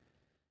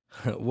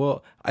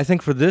 Well, I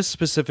think for this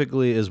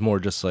specifically is more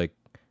just like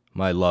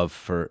my love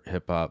for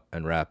hip hop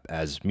and rap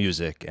as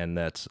music, and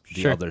that's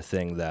the other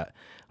thing that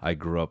I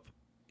grew up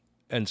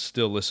and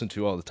still listen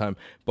to all the time.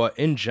 But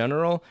in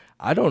general,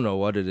 I don't know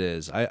what it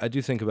is. I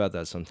do think about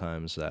that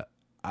sometimes, that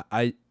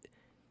I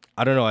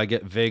don't know, I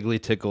get vaguely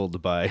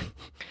tickled by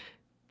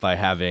by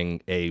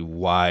having a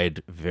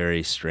wide,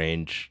 very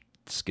strange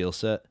skill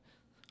set.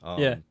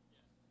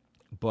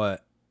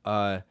 But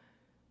I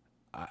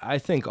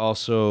think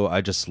also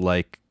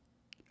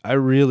I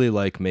really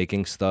like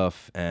making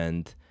stuff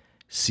and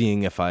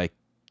seeing if I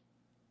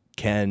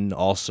can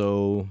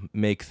also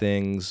make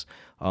things.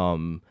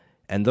 And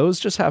those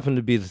just happen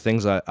to be the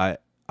things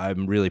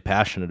I'm really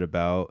passionate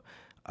about.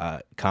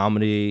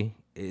 Comedy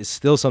is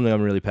still something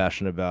I'm really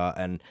passionate about,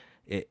 and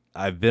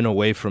I've been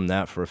away from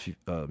that for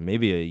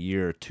maybe a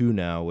year or two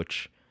now,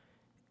 which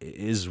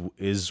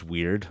is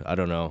weird. I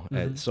don't know.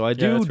 Mm-hmm. So I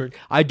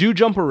do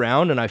jump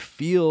around, and I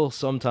feel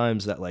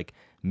sometimes that like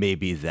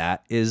maybe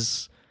that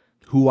is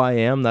who I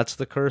am. That's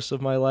the curse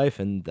of my life,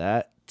 and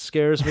that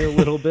scares me a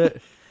little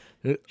bit.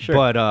 Sure.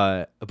 But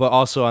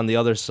also on the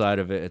other side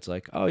of it, it's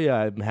like, oh yeah,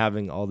 I'm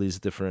having all these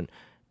different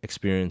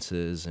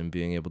experiences and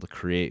being able to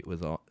create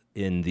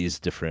in these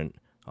different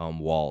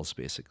walls,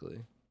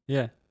 basically.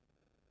 Yeah,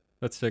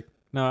 that's sick.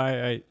 No,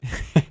 I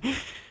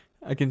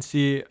I can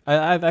see.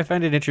 I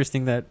find it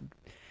interesting that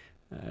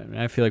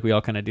I feel like we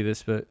all kind of do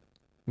this, but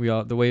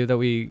the way that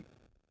we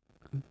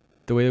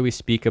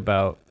speak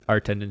about our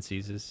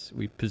tendencies is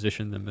we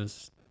position them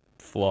as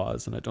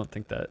flaws, and I don't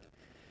think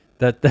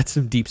that's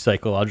some deep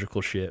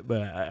psychological shit.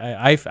 But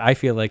I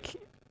feel like,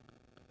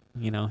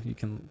 you know, you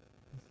can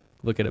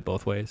look at it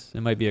both ways.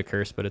 It might be a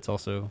curse, but it's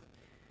also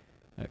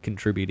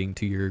contributing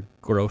to your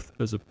growth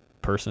as a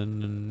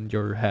person and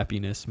your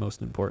happiness,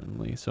 most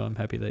importantly. So I'm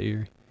happy that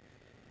you're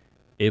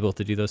able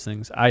to do those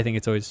things. I think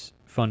it's always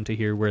fun to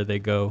hear where they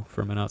go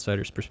from an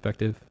outsider's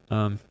perspective.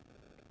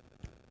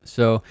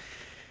 So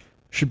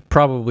should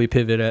probably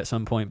pivot at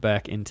some point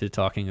back into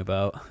talking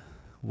about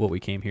what we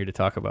came here to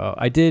talk about.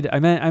 I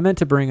meant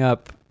to bring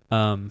up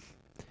when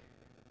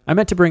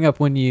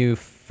you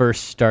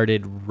first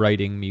started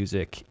writing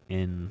music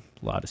in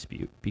Law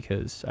Dispute,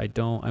 because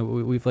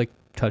we've like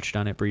touched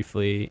on it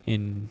briefly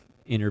in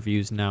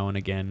interviews now and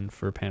again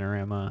for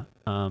Panorama.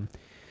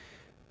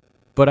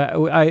 But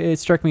it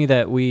struck me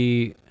that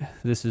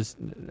this is,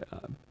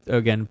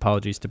 again,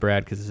 apologies to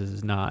Brad because this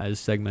is not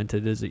as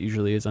segmented as it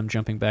usually is. I'm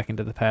jumping back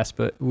into the past,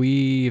 but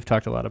we've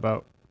talked a lot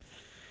about,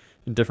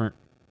 in different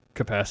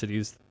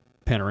capacities,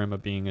 Panorama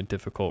being a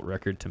difficult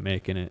record to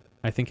make, and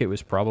I think it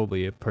was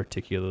probably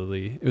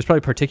particularly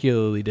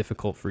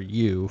difficult for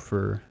you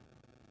for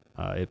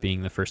it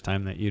being the first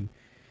time that you'd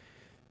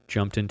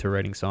jumped into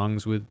writing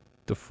songs with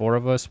the four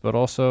of us, but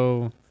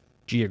also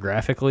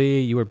geographically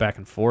you were back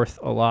and forth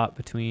a lot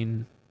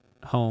between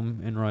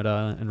home in Rhode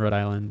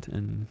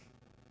Island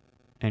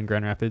and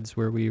Grand Rapids,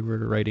 where we were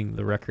writing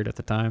the record at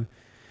the time.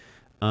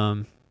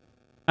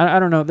 I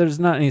don't know, there's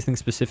not anything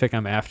specific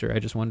I'm after. I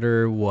just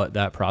wonder what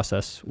that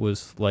process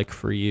was like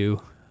for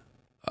you.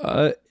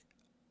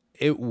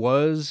 It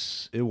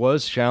was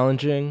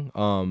challenging.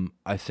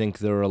 I think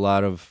there were a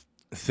lot of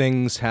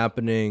things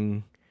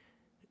happening,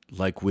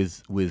 like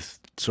with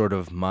sort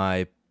of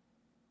my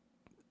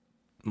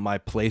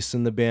place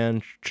in the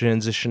band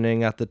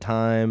transitioning at the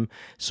time.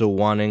 So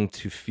wanting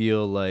to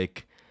feel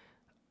like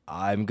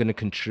I'm going to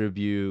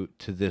contribute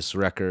to this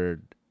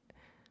record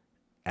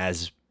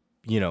as,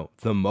 you know,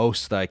 the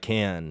most I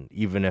can,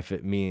 even if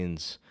it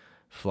means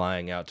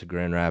flying out to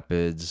Grand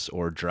Rapids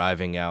or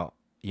driving out,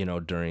 you know,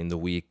 during the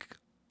week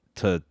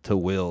to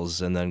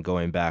Will's and then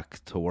going back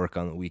to work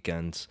on the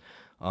weekends.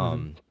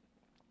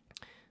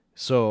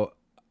 So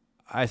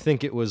I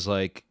think it was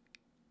like,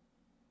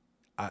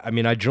 I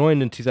mean, I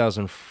joined in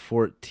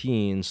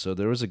 2014, so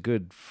there was a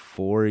good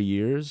 4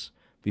 years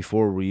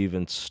before we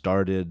even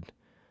started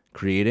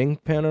creating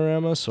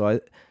Panorama. So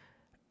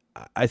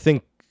I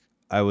think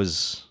I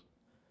was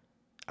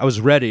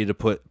ready to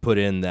put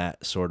in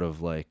that sort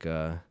of like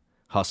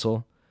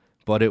hustle,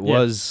 but it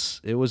was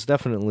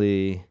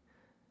definitely,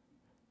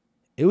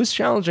 it was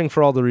challenging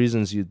for all the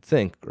reasons you'd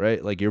think,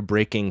 right? Like you're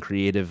breaking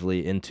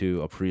creatively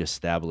into a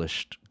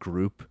pre-established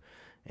group,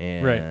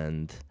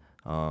 and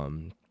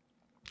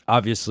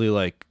obviously,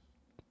 like,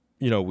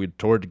 we'd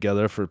toured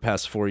together for the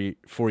past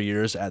 4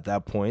 years at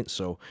that point,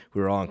 so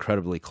we were all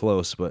incredibly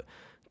close. But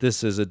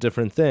this is a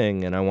different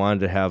thing, and I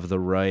wanted to have the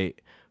right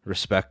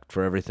respect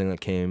for everything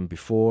that came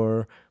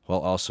before, while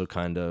also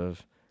kind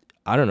of,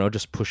 I don't know,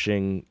 just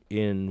pushing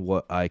in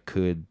what I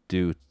could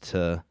do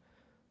to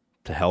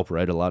help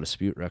write a La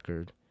Dispute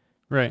record.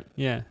 Right.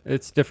 Yeah,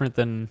 it's different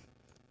than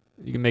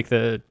you can make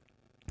the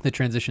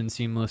transition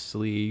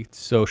seamlessly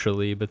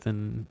socially, but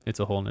then it's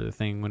a whole nother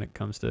thing when it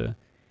comes to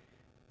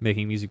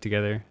making music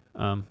together.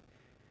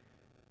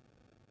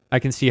 I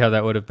can see how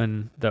that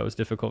was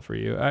difficult for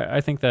you. I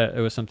think that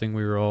it was something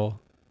we were all,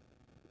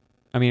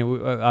 I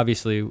mean,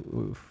 obviously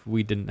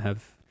we didn't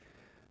have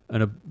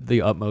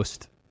the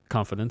utmost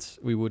confidence.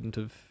 We wouldn't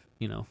have,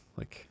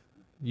 like,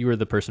 you were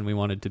the person we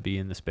wanted to be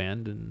in this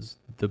band, and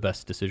the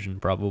best decision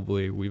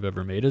probably we've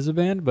ever made as a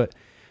band. But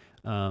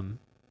no,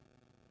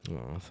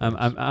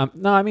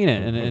 I mean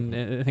it, and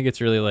I think it's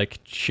really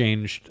like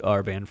changed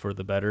our band for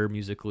the better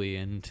musically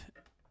and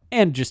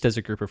just as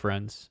a group of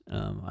friends.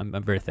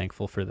 I'm very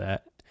thankful for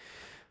that.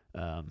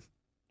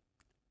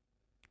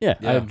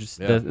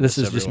 This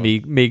is just me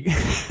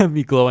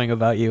me glowing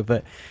about you,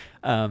 but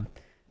I'm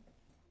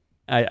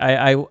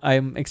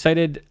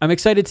excited. I'm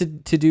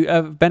excited to do.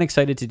 I've been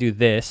excited to do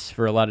this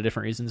for a lot of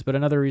different reasons, but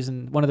one of the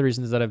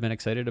reasons that I've been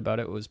excited about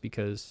it was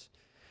because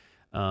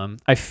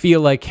I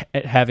feel like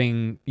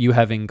having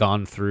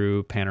gone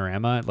through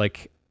Panorama,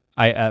 like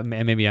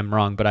maybe I'm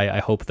wrong, but I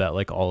hope that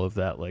like all of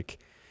that, like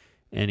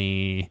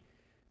any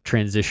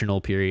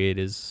transitional period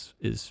is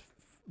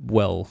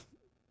well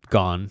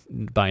gone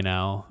by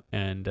now,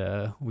 and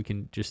we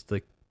can just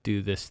like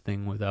do this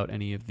thing without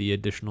any of the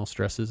additional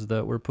stresses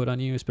that were put on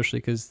you, especially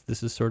because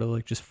this is sort of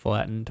like just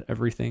flattened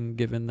everything,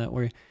 given that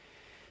we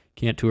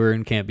can't tour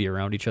and can't be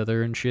around each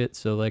other and shit.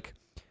 So like,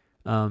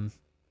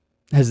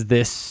 has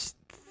this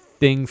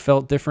thing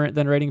felt different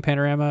than writing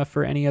Panorama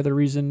for any other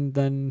reason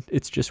than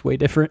it's just way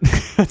different?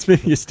 That's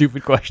maybe a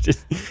stupid question.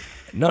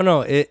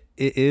 No, it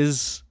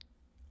is.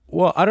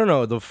 Well, I don't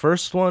know. The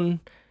first one,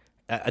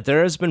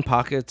 there has been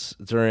pockets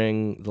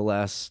during the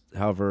last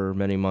however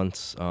many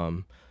months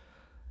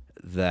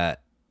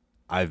that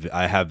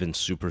I have been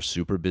super,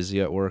 super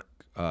busy at work.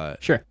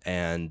 Sure.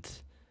 And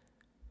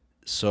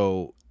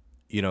so,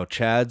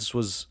 Chad's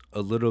was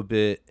a little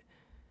bit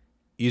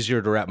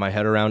easier to wrap my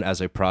head around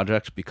as a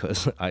project,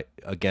 because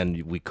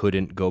we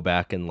couldn't go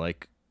back and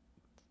like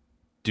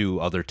do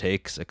other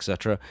takes,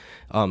 etc.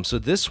 So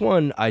this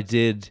one I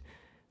did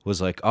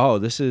was like, oh,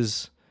 this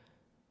is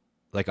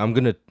like, I'm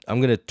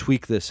gonna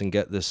tweak this and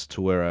get this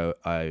to where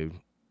I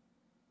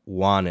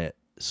want it.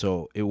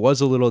 So it was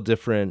a little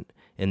different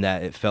in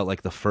that it felt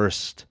like the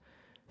first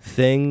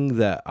thing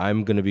that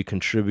I'm gonna be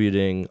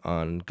contributing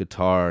on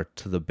guitar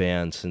to the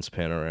band since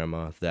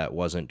Panorama. That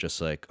wasn't just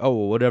like, oh,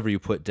 well, whatever you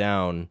put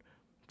down,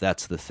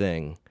 that's the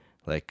thing.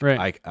 Like,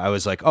 right. I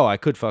was like, oh, I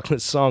could fuck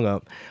this song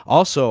up.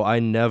 Also, I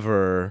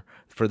never,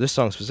 for this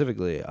song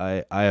specifically,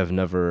 I have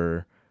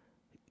never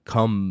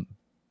come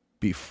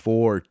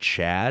before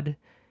Chad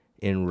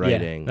in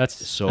writing. Yeah,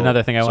 that's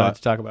another thing I wanted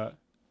to talk about.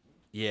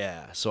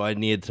 Yeah, so I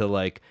need to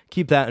like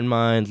keep that in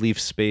mind, leave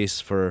space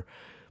for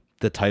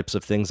the types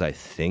of things I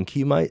think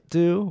he might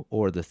do,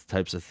 or the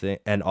types of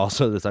and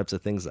also the types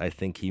of things I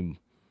think he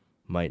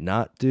might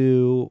not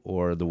do,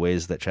 or the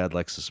ways that Chad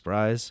likes to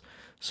surprise.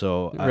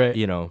 So, right.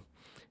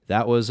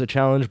 That was a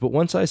challenge. But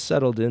once I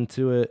settled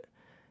into it,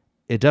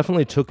 it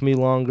definitely took me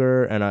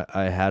longer, and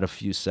I had a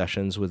few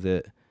sessions with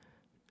it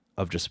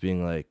of just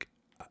being like,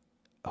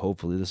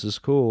 hopefully this is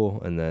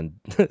cool, and then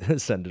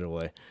send it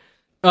away.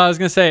 I was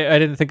gonna say, I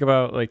didn't think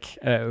about like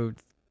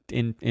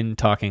in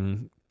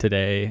talking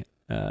today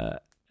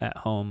at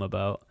home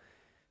about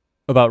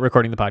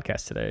recording the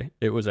podcast today.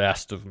 It was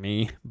asked of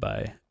me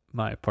by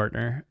my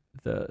partner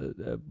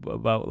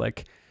about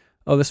like,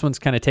 oh, this one's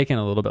kind of taking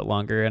a little bit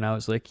longer, and I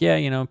was like,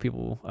 yeah,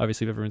 people,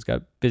 obviously everyone's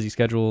got busy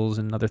schedules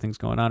and other things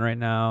going on right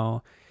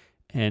now,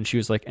 and she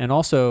was like, and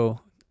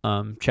also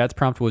Chad's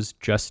prompt was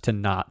just to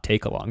not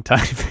take a long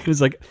time. It was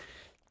like,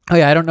 oh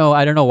yeah, I don't know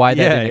why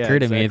that didn't occur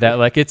to me, that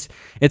like it's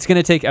going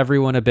to take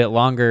everyone a bit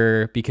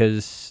longer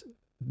because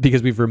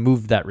we've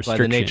removed that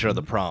restriction. By the nature of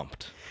the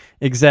prompt.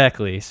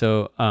 Exactly.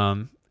 So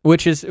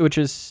which is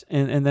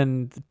and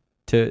then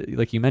to,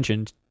 like you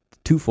mentioned,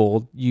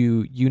 twofold,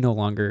 you no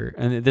longer,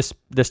 and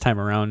this time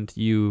around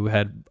you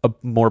had a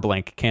more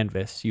blank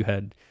canvas. You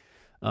had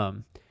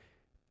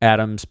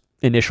Adam's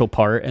initial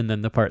part and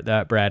then the part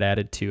that Brad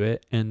added to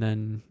it, and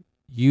then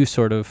you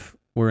sort of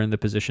were in the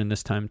position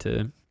this time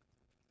to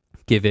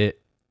give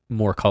it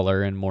more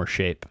color and more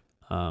shape,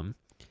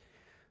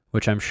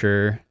 which I'm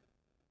sure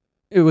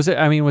was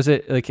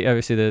it like,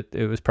 obviously that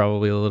it was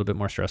probably a little bit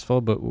more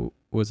stressful, but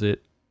was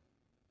it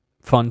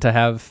fun to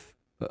have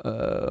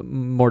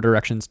more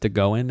directions to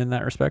go in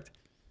that respect?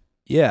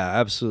 Yeah,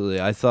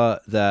 absolutely. I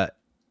thought that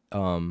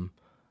the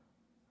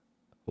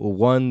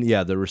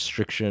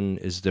restriction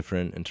is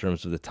different in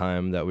terms of the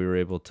time that we were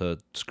able to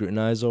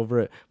scrutinize over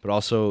it, but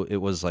also it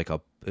was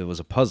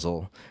a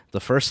puzzle. The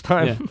first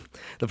time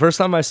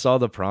I saw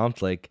the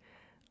prompt, like,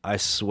 I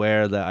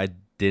swear that I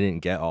didn't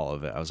get all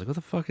of it. I was like, what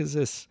the fuck is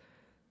this?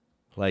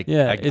 Like,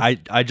 yeah,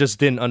 I just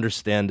didn't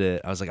understand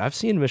it. I was like, I've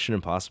seen Mission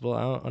Impossible.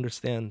 I don't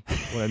understand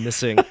what I'm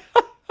missing.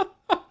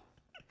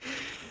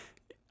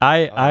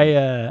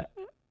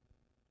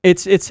 It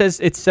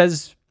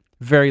says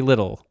very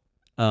little,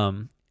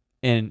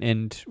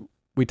 and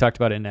we talked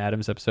about it in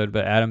Adam's episode,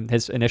 but Adam,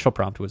 his initial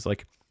prompt was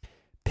like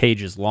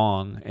pages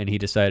long, and he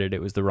decided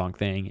it was the wrong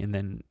thing, and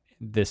then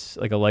this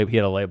like he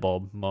had a light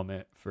bulb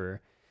moment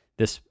for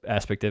this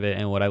aspect of it.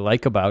 And what I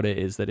like about it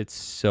is that it's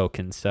so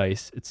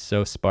concise, it's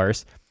so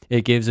sparse.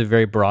 It gives a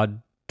very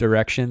broad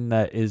direction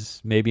that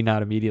is maybe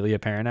not immediately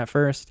apparent at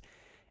first,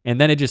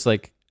 and then it just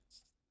like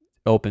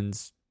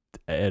opens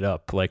it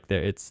up like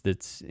there.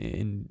 It's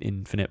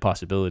infinite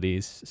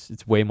possibilities.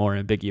 It's way more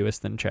ambiguous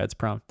than Chad's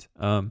prompt.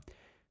 So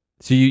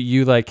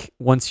you like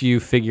once you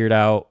figured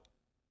out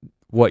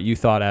what you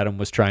thought Adam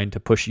was trying to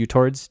push you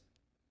towards,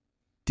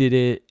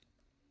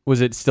 was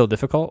it still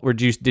difficult, or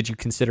did you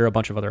consider a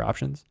bunch of other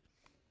options?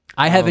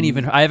 I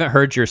haven't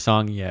heard your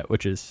song yet,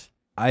 which is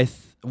I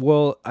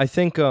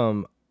think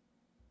I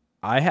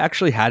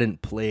actually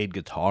hadn't played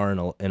guitar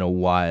in a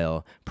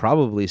while,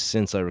 probably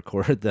since I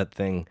recorded that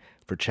thing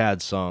for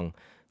Chad's song.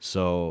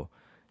 So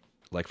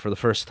like for the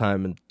first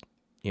time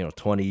in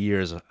 20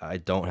 years, I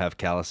don't have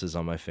calluses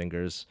on my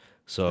fingers.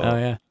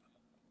 So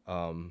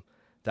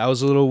that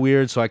was a little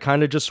weird. So I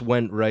kind of just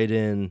went right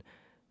in.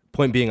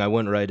 Point being, I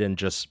went right in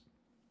just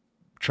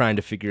trying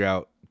to figure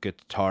out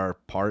guitar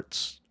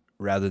parts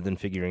rather than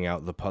figuring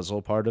out the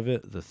puzzle part of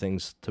it, the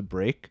things to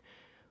break.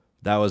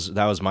 That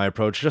was my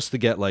approach, just to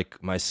get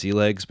like my sea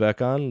legs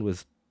back on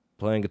with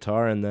playing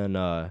guitar. And then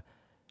I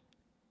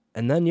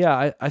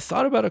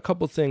thought about a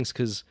couple things,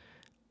 because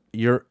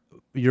your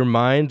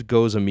mind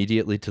goes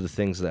immediately to the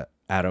things that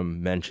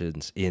Adam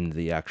mentions in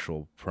the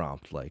actual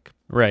prompt, like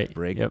right,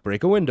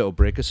 break a window,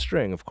 break a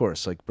string, of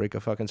course, like break a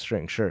fucking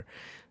string, sure.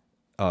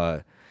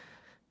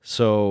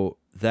 So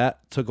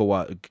that took a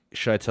while.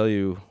 Should I tell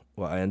you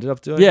what I ended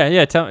up doing?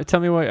 Yeah. Tell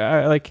me what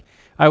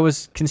I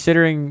was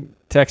considering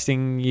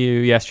texting you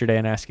yesterday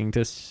and asking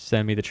to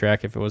send me the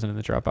track if it wasn't in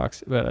the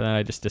Dropbox, but then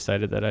I just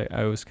decided that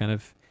I was kind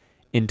of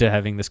into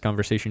having this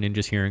conversation and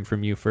just hearing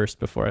from you first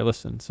before I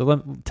listen.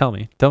 So tell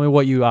me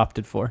what you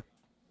opted for.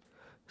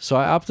 So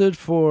I opted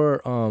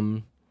for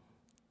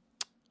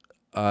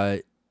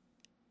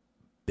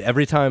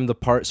every time the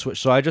part switch.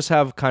 So I just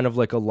have kind of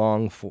like a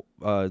long,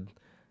 a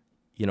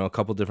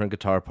couple different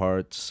guitar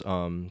parts,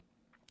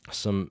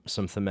 some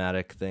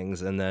thematic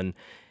things, and then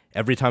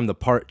every time the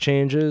part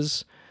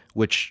changes,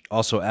 which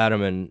also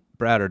Adam and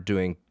Brad are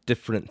doing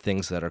different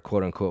things that are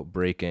quote unquote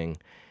breaking,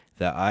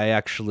 that I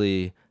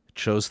actually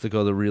chose to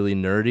go the really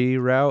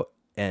nerdy route,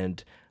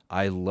 and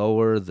I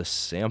lower the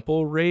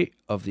sample rate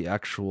of the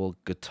actual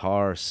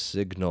guitar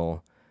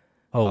signal.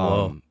 Oh,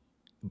 whoa.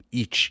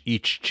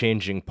 Each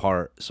changing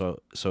part,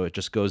 so it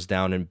just goes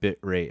down in bit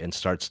rate and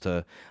starts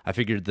to. I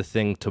figured the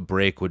thing to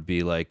break would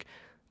be like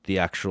the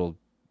actual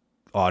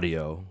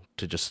audio,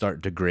 to just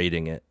start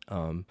degrading it.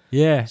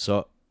 Yeah.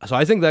 So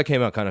I think that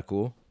came out kind of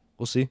cool.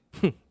 We'll see.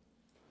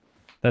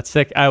 That's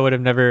sick. I would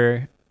have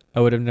never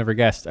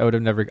guessed. I would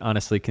have never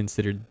honestly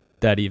considered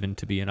that even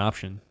to be an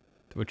option,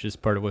 which is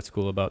part of what's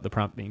cool about the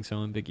prompt being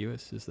so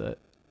ambiguous, is that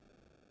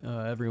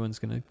everyone's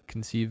going to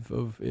conceive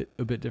of it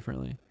a bit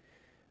differently.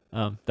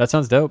 That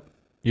sounds dope.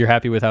 You're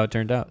happy with how it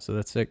turned out, so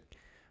that's sick.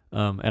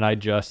 And I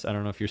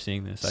don't know if you're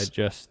seeing this.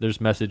 There's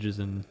messages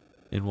in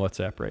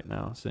WhatsApp right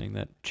now saying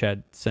that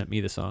Chad sent me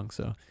the song,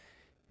 so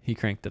he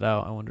cranked it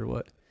out. I wonder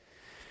what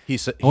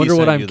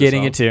I'm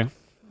getting into.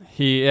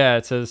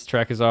 It says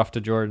track is off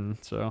to Jordan,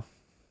 so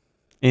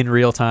in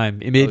real time,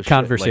 mid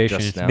conversation,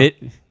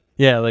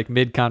 like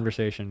mid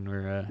conversation,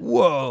 where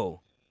whoa,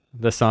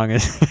 the song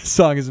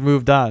has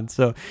moved on.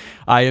 So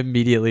I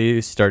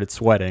immediately started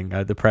sweating.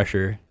 I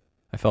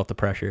felt the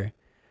pressure.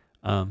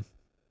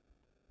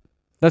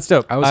 That's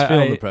dope. I was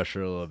feeling the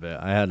pressure a little bit.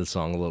 I had the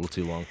song a little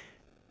too long.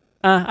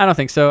 I don't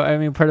think so. I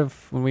mean, part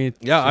of when we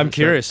I'm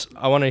curious.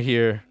 I want to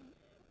hear.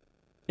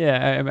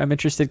 Yeah, I'm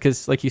interested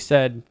because, like you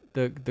said,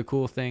 the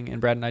cool thing,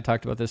 and Brad and I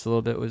talked about this a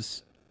little bit,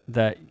 was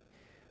that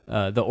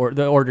the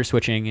order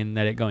switching and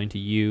that it going to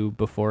you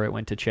before it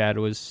went to Chad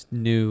was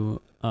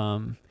new.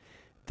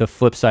 The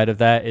flip side of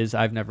that is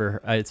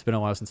it's been a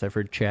while since I've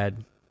heard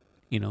Chad,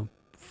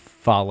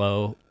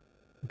 follow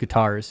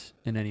guitars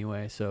in any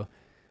way. So,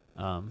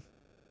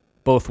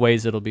 both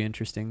ways it'll be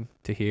interesting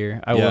to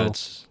hear. Go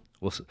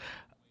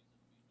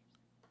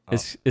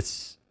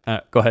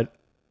ahead.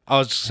 I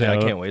was just saying,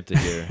 I can't wait to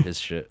hear his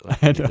shit.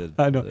 Like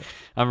I know.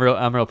 I'm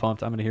real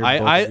pumped. I'm gonna hear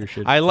both of your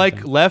shit. I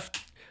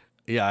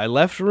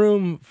left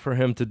room for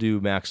him to do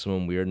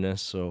Maximum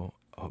Weirdness, so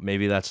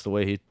maybe that's the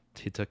way he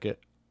took it.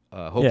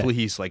 Hopefully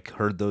he's like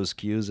heard those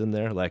cues in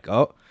there, like,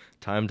 oh,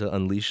 time to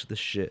unleash the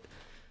shit.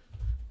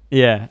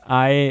 Yeah,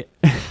 I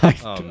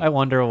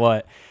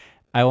wonder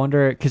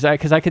because I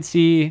could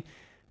see.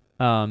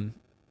 I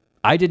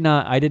did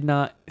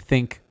not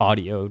think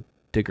audio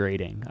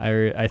degrading.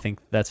 I think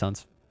that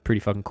sounds pretty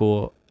fucking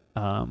cool.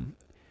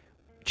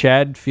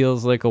 Chad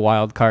feels like a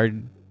wild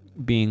card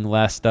being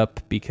last up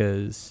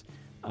because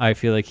I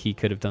feel like he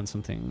could have done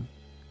something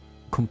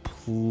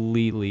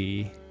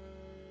completely,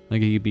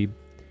 like he could be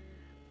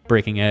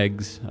breaking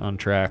eggs on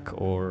track,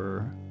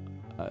 or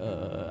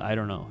I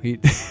don't know. He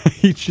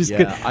just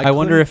could. I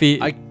wonder if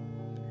he.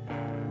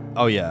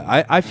 Oh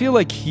yeah, I feel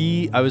like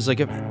I was like,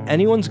 if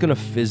anyone's gonna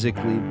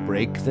physically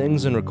break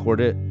things and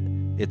record it,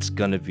 it's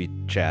gonna be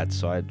Chad.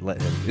 So I'd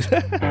let him do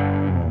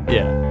that.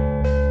 Yeah.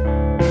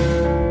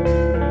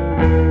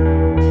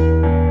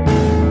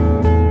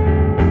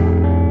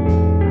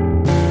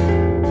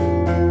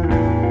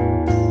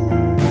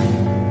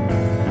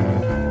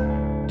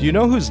 Do you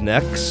know who's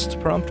next,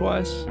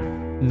 prompt-wise?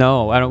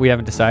 No, I don't. We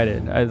haven't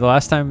decided. The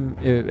last time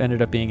it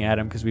ended up being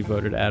Adam because we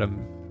voted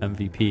Adam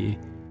MVP.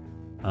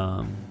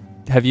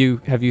 Have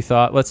you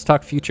thought? Let's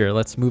talk future.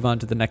 Let's move on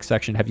to the next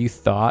section. Have you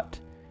thought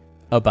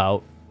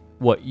about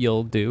what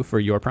you'll do for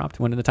your prompt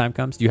when the time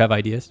comes? Do you have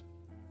ideas?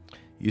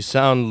 You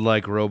sound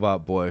like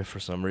Robot Boy for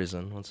some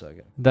reason. 1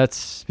 second.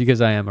 That's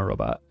because I am a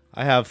robot.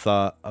 I have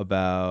thought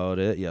about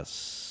it.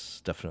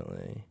 Yes,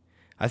 definitely.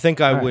 I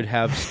think I would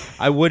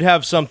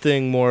have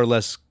something more or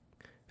less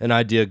an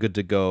idea good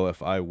to go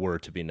if I were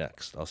to be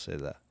next. I'll say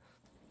that.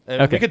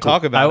 And we could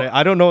talk about it.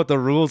 I don't know what the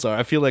rules are.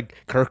 I feel like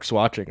Kirk's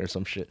watching or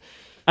some shit.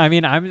 I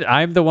mean,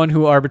 I'm the one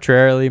who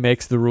arbitrarily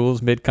makes the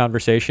rules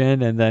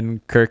mid-conversation, and then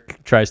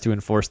Kirk tries to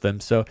enforce them.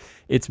 So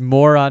it's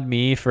more on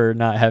me for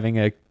not having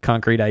a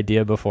concrete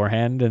idea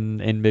beforehand, and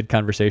in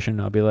mid-conversation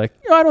I'll be like,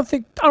 I don't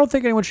think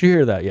anyone should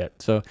hear that yet.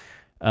 So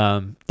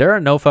there are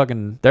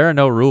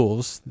no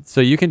rules.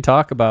 So you can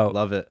talk about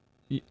love it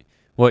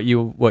what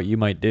you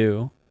might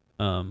do.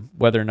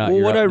 Whether or not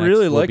you're what up I next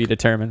really will like be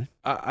determined.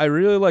 I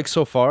really like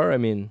so far. I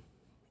mean,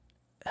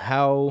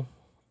 how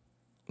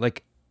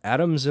like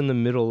Adam's in the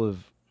middle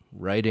of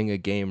writing a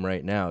game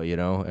right now, you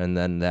know, and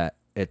then that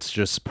it's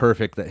just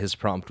perfect that his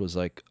prompt was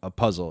like a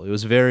puzzle. It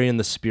was very in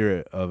the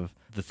spirit of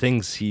the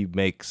things he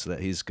makes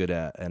that he's good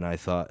at, and I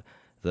thought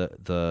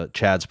the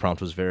Chad's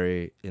prompt was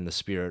very in the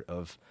spirit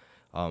of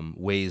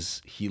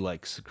ways he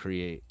likes to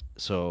create.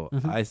 So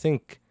I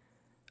think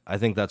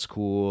that's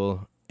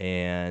cool.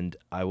 And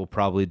I will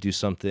probably do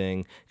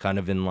something kind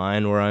of in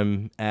line where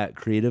I'm at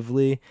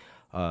creatively.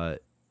 I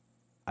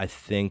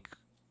think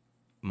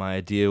my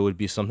idea would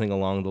be something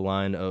along the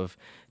line of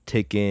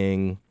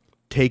taking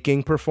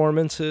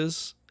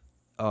performances,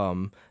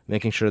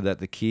 making sure that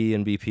the key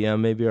and BPM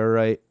maybe are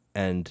right,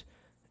 and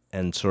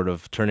sort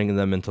of turning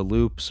them into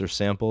loops or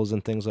samples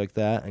and things like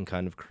that, and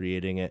kind of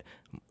creating it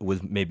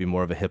with maybe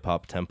more of a hip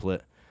hop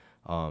template.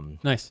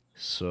 Nice.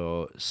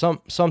 So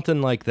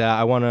something like that.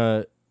 I want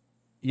to,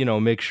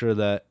 make sure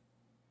that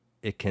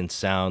it can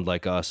sound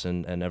like us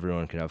and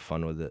everyone can have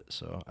fun with it.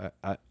 So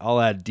I'll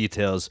add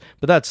details,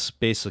 but that's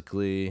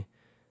basically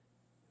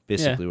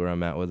where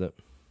I'm at with it.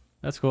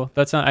 That's cool.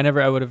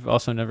 I would have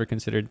also never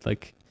considered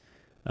like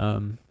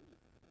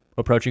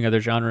approaching other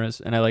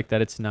genres, and I like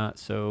that it's not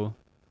so,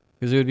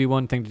 because it would be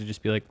one thing to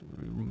just be like,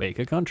 make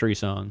a country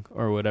song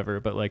or whatever,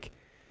 but like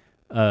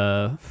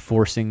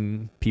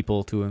forcing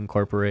people to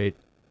incorporate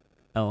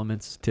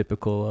elements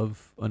typical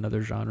of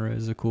another genre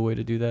is a cool way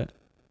to do that.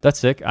 That's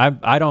sick.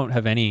 I don't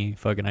have any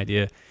fucking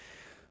idea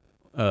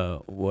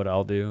what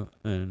I'll do,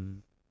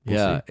 and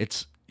we'll see.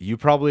 It's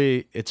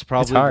probably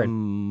the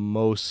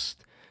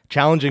most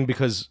challenging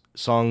because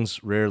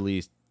songs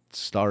rarely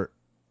start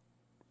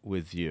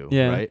with you,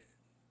 right?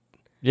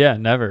 Yeah,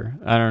 never.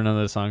 I don't know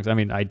those songs. I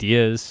mean,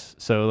 ideas.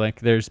 So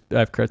like,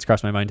 it's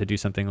crossed my mind to do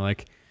something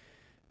like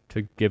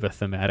to give a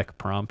thematic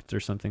prompt or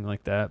something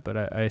like that.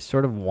 But I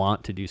sort of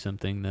want to do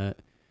something that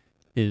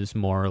is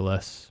more or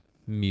less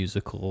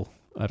musical.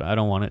 I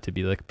don't want it to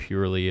be like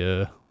purely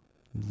a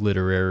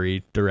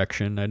literary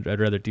direction. I'd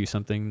rather do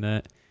something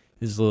that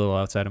is a little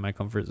outside of my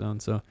comfort zone.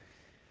 So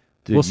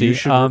dude, we'll see.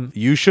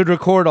 You should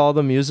record all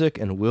the music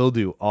and we'll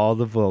do all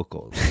the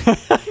vocals.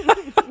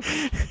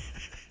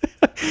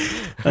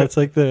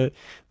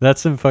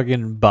 That's some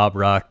fucking Bob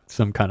Rock,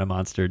 some kind of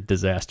monster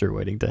disaster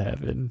waiting to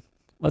happen.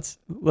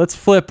 Let's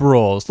flip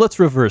roles. Let's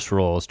reverse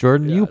roles.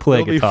 Jordan, you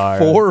play guitar.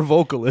 Be 4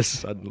 vocalists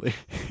suddenly.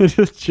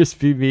 It'll just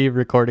be me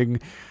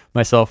recording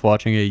myself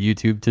watching a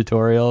YouTube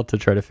tutorial to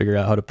try to figure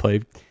out how to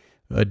play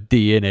a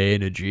D and A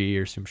and a G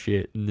or some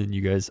shit, and then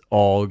you guys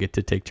all get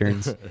to take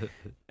turns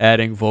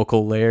adding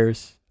vocal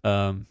layers.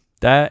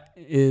 That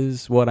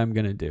is what I'm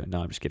gonna do.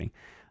 No, I'm just kidding.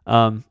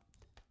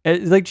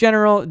 Like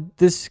general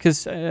this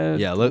because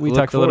we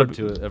talked a little bit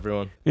to it,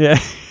 everyone. Yeah,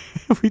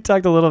 we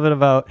talked a little bit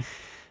about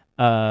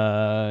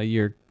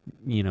your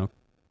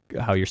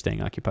how you're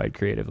staying occupied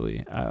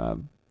creatively.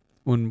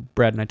 When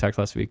Brad and I talked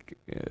last week,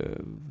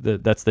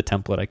 that's the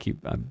template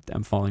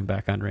I'm falling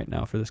back on right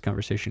now for this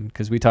conversation,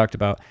 because we talked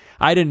about,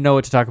 I didn't know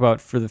what to talk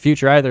about for the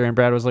future either, and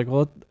Brad was like,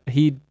 well,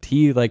 he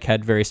like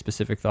had very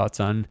specific thoughts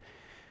on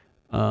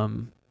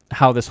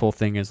how this whole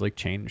thing has like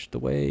changed the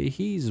way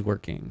he's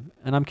working,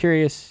 and I'm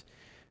curious,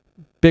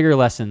 bigger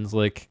lessons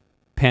like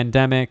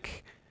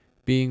pandemic,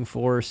 being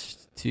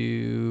forced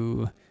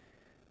to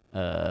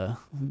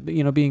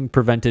being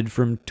prevented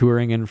from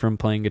touring and from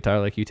playing guitar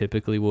like you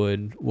typically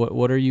would.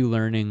 What are you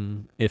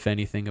learning, if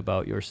anything,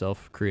 about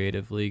yourself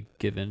creatively,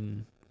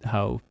 given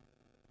how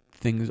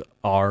things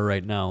are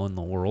right now in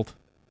the world.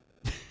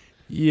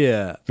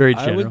 Yeah. Very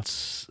general.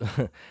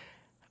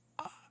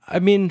 I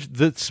mean,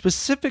 the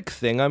specific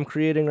thing I'm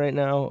creating right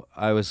now,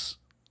 I was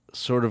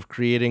sort of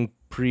creating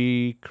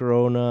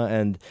pre-corona,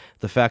 and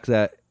the fact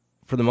that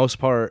for the most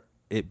part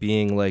it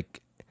being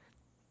like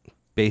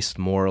based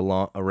more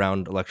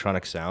around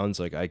electronic sounds,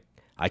 like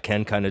I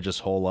can kind of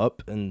just hole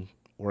up and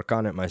work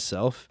on it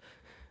myself,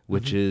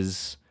 which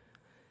is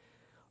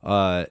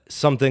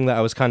something that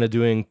I was kind of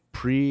doing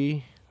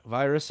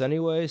pre-virus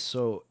anyway.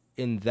 So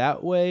in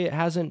that way, it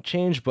hasn't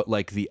changed, but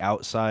like the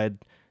outside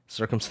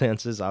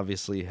circumstances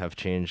obviously have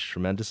changed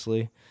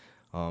tremendously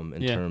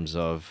in terms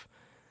of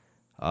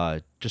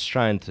just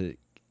trying to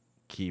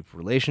keep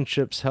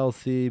relationships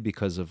healthy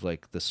because of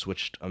like the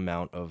switched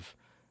amount of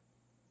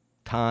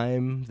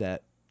time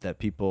that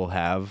people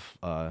have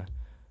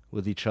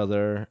with each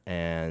other.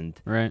 And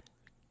right.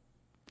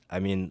 I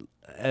mean,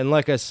 and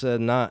like I said,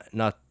 not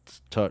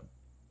to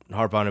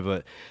harp on it,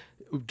 but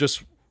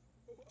just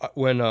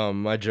when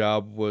my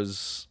job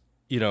was,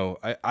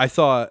 I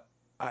thought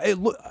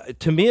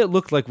to me it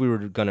looked like we were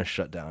gonna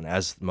shut down,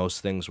 as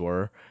most things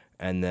were,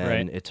 and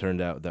then it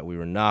turned out that we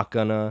were not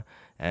gonna.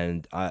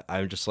 And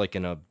I'm just like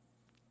in a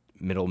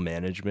middle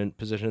management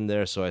position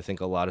there, so I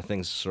think a lot of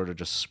things sort of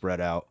just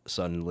spread out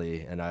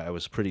suddenly, and I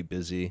was pretty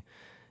busy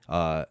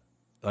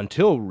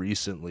until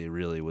recently,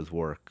 really, with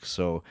work.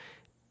 So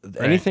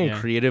anything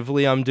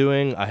creatively I'm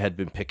doing, I had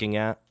been picking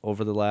at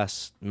over the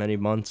last many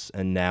months,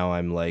 and now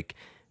I'm like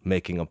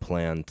making a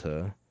plan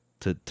to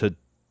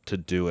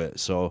do it.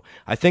 So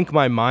I think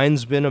my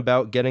mind's been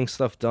about getting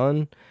stuff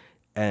done,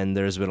 and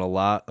there's been a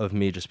lot of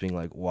me just being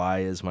like, why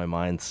is my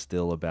mind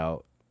still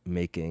about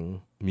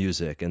making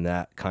music? And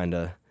that kind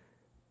of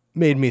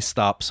made me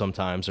stop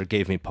sometimes, or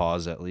gave me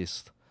pause at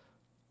least.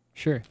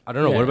 Sure. I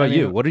don't know. What about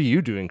you? What are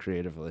you doing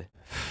creatively?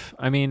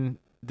 I mean,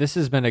 this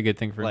has been a good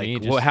thing for me.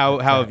 How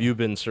have you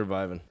been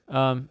surviving?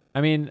 I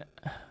mean,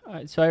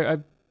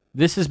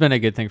 this has been a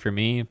good thing for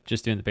me,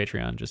 just doing the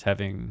Patreon, just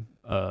having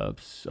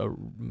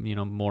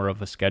more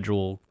of a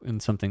schedule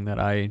and something that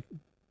I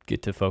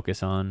get to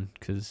focus on,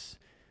 because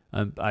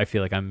I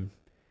feel like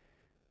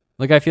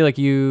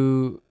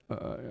you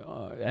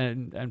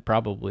and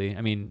probably,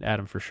 I mean,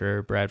 Adam for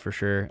sure, Brad for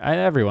sure,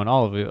 everyone,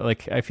 all of you,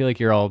 like, I feel like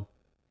you're all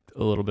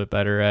a little bit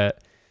better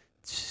at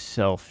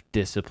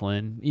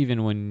self-discipline,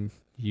 even when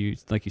you,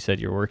 like you said,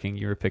 you're working,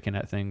 you were picking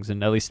at things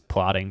and at least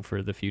plotting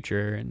for the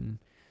future, and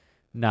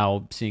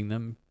now seeing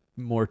them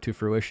more to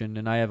fruition.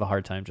 And I have a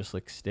hard time just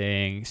like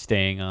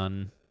staying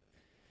on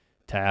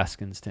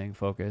task and staying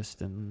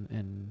focused,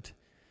 and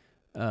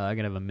I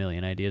can have a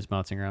million ideas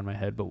bouncing around my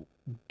head, but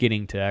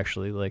getting to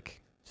actually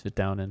like sit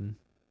down and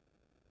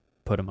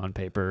put them on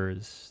paper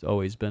has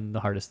always been the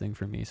hardest thing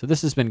for me. So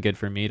this has been good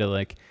for me to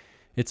like,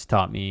 it's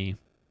taught me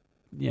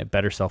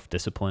better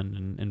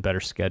self-discipline and better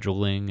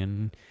scheduling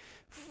and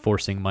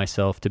forcing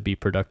myself to be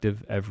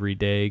productive every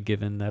day,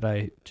 given that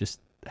I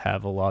just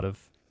have a lot of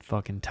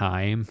fucking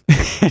time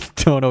and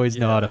don't always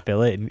know how to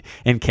fill it,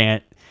 and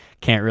can't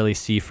really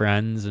see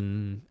friends,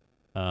 and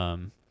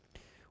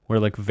we're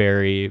like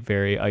very,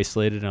 very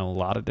isolated in a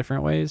lot of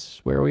different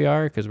ways where we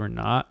are, because we're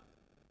not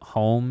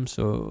home,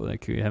 so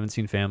like we haven't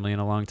seen family in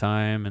a long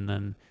time.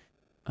 And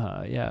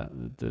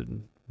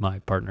then my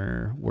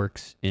partner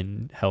works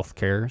in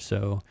healthcare,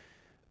 so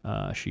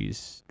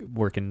she's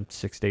working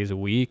 6 days a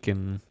week,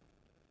 and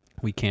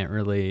we can't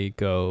really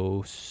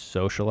go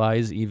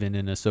socialize, even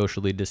in a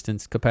socially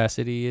distanced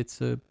capacity. It's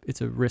a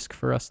risk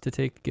for us to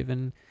take,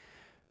 given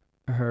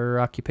her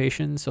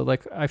occupation. So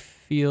like, I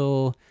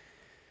feel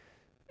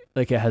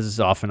like it has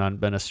off and on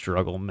been a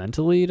struggle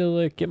mentally to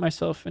like get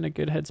myself in a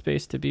good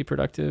headspace to be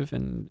productive.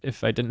 And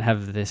if I didn't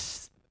have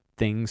this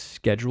thing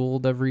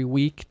scheduled every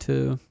week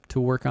to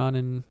work on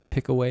and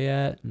pick away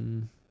at,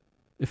 and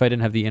if I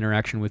didn't have the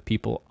interaction with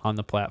people on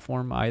the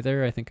platform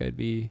either, I think I'd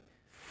be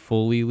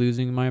fully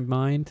losing my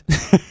mind.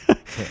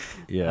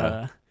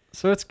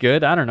 So it's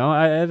good. I don't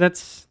know.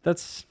 That's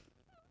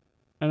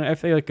and I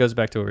feel like it goes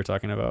back to what we were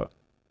talking about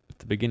at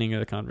the beginning of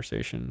the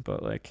conversation,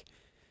 but like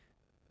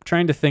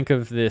trying to think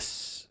of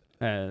this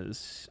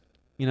as,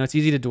 it's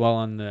easy to dwell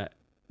on the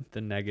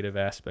negative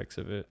aspects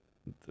of it,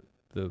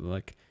 the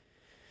like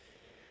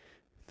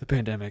the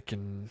pandemic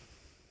and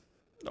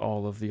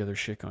all of the other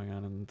shit going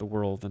on in the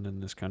world and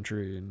in this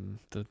country, and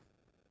the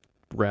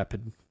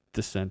rapid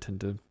descent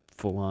into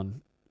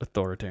full-on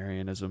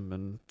authoritarianism,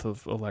 and the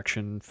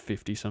election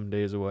 50 some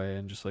days away,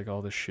 and just like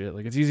all this shit.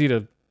 Like, it's easy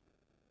to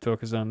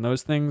focus on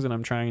those things, and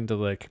I'm trying to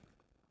like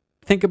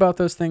think about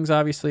those things,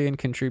 obviously, and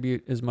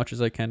contribute as much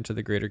as I can to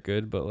the greater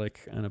good, but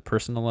like on a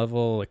personal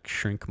level, like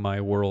shrink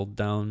my world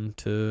down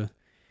to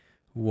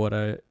what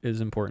is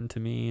important to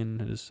me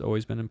and has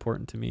always been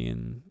important to me.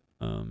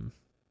 And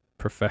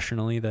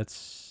professionally,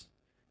 that's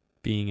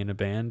being in a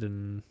band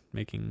and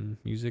making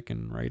music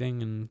and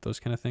writing and those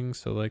kind of things.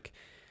 So like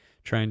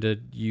trying to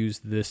use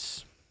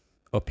this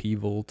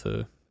upheaval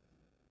to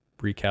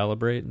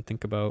recalibrate and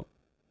think about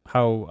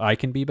how I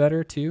can be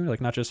better too,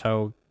 like not just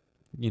how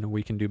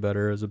we can do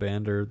better as a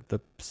band, or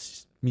the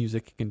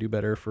music can do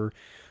better for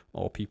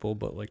all people,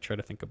 but like try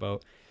to think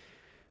about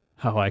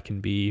how I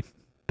can be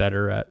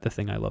better at the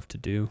thing I love to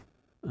do.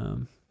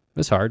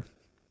 It's hard.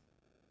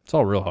 It's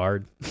all real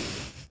hard.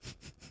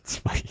 It's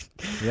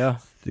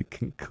the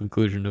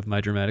conclusion of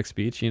my dramatic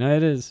speech.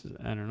 It is.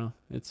 I don't know.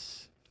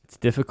 It's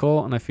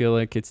difficult, and I feel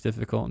like it's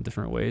difficult in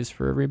different ways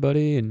for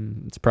everybody,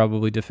 and it's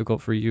probably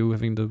difficult for you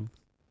having to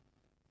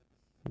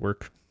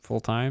work full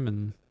time.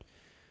 And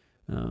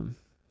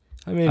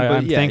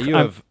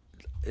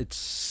it's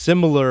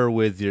similar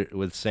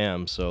with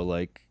Sam. So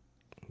like,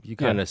 you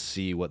kind of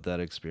see what that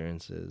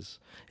experience is.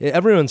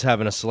 Everyone's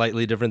having a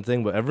slightly different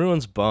thing, but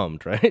everyone's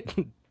bummed, right?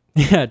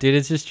 Yeah, dude,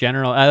 it's just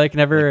general. I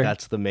never.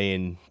 That's the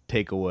main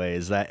takeaway.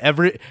 Is that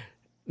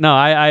No,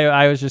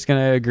 I was just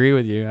gonna agree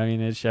with you. I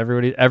mean, it's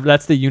everybody.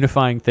 That's the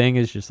unifying thing,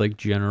 is just like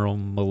general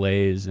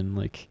malaise, and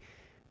like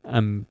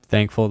I'm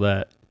thankful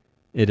that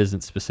it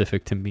isn't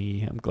specific to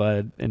me. I'm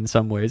glad in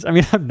some ways. I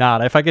mean, I'm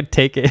not. If I could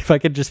take it, if I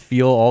could just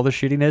feel all the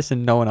shittiness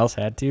and no one else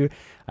had to,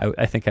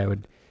 I think I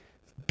would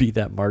be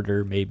that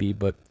martyr maybe.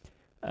 But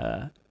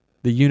the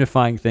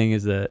unifying thing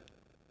is that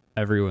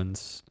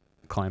everyone's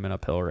climbing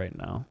uphill right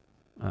now.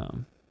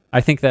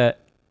 I think that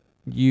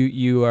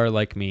you are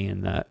like me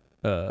in that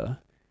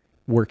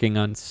working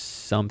on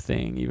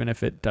something, even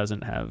if it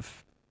doesn't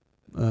have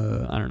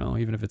I don't know,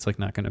 even if it's like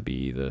not going to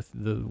be the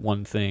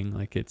one thing,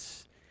 like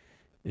it's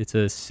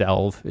a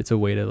salve. It's a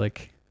way to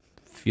like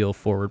feel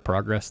forward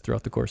progress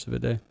throughout the course of a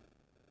day.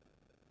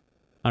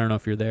 I don't know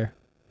if you're there.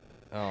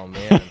 Oh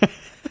man.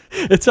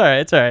 It's all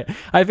right.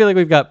 I feel like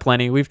we've got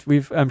plenty.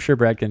 We've I'm sure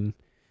Brad can.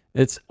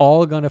 It's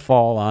all gonna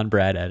fall on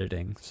Brad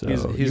editing. So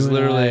he's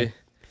literally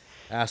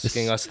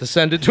asking us to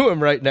send it to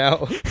him right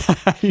now.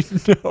 I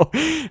know,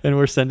 and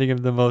we're sending him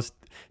the most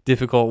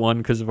difficult one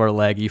because of our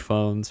laggy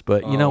phones.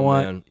 But you know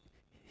what? Man.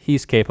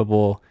 He's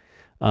capable.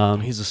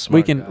 He's a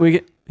smart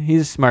guy.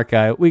 He's a smart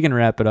guy. We can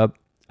wrap it up.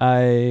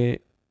 I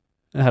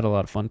had a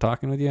lot of fun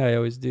talking with you. I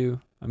always do.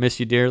 I miss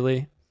you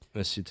dearly.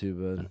 Miss you too,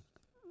 bud.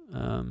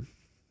 I'm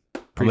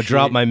gonna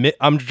drop my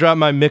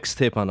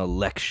mixtape on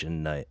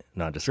election night.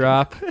 Not just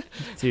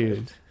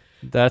dude.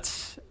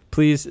 That's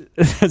please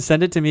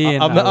send it to me.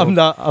 And I'm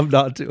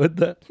not doing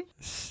that.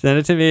 Send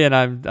it to me, and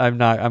I'm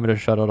gonna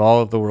shut out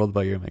all of the world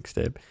about your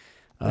mixtape.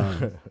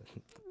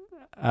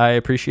 I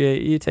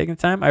appreciate you taking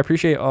the time. I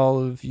appreciate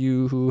all of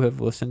you who have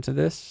listened to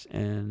this,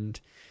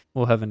 and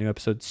we'll have a new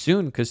episode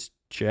soon because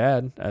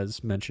Chad,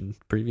 as mentioned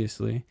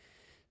previously,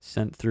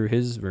 sent through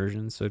his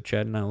version. So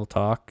Chad and I will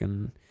talk,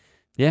 and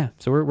yeah,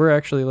 so we're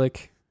actually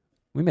like,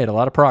 we made a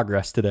lot of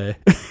progress today.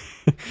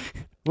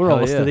 We're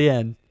almost to the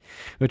end,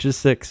 which is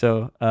sick.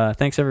 So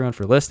thanks everyone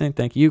for listening.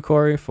 Thank you,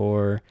 Corey,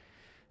 for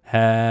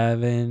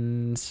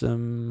having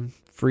some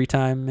free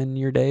time in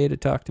your day to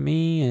talk to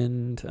me.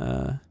 And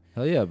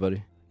hell yeah,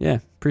 buddy. Yeah,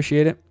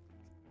 appreciate it.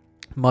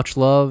 Much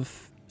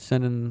love.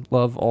 Sending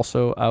love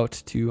also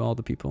out to all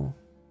the people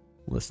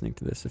listening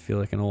to this. I feel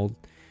like an old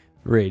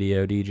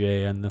radio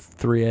DJ on the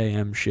 3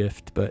 a.m.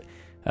 shift, but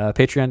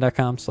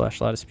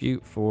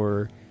patreon.com/lawdispute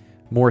for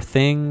more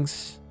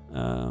things.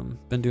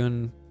 Been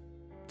doing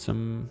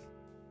some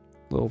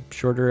little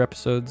shorter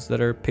episodes that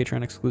are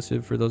Patreon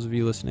exclusive for those of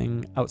you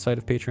listening outside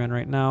of Patreon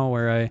right now,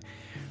 where I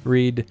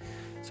read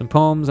some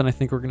poems, and I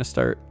think we're going to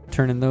start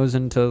turning those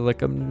into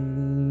like a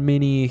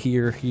mini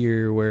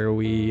here where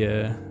we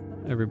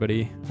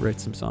everybody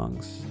writes some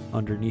songs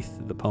underneath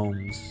the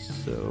poems.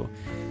 So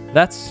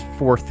that's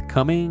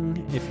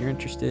forthcoming if you're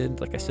interested.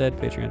 Like I said,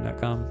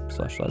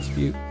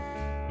 patreon.com/lawdispute.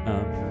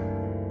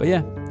 But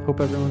yeah, hope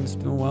everyone's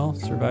doing well,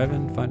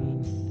 surviving,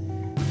 finding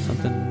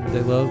something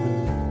they love,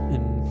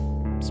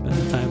 and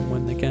spending time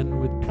when they can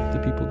with the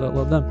people that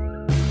love them.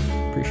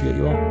 Appreciate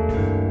you all.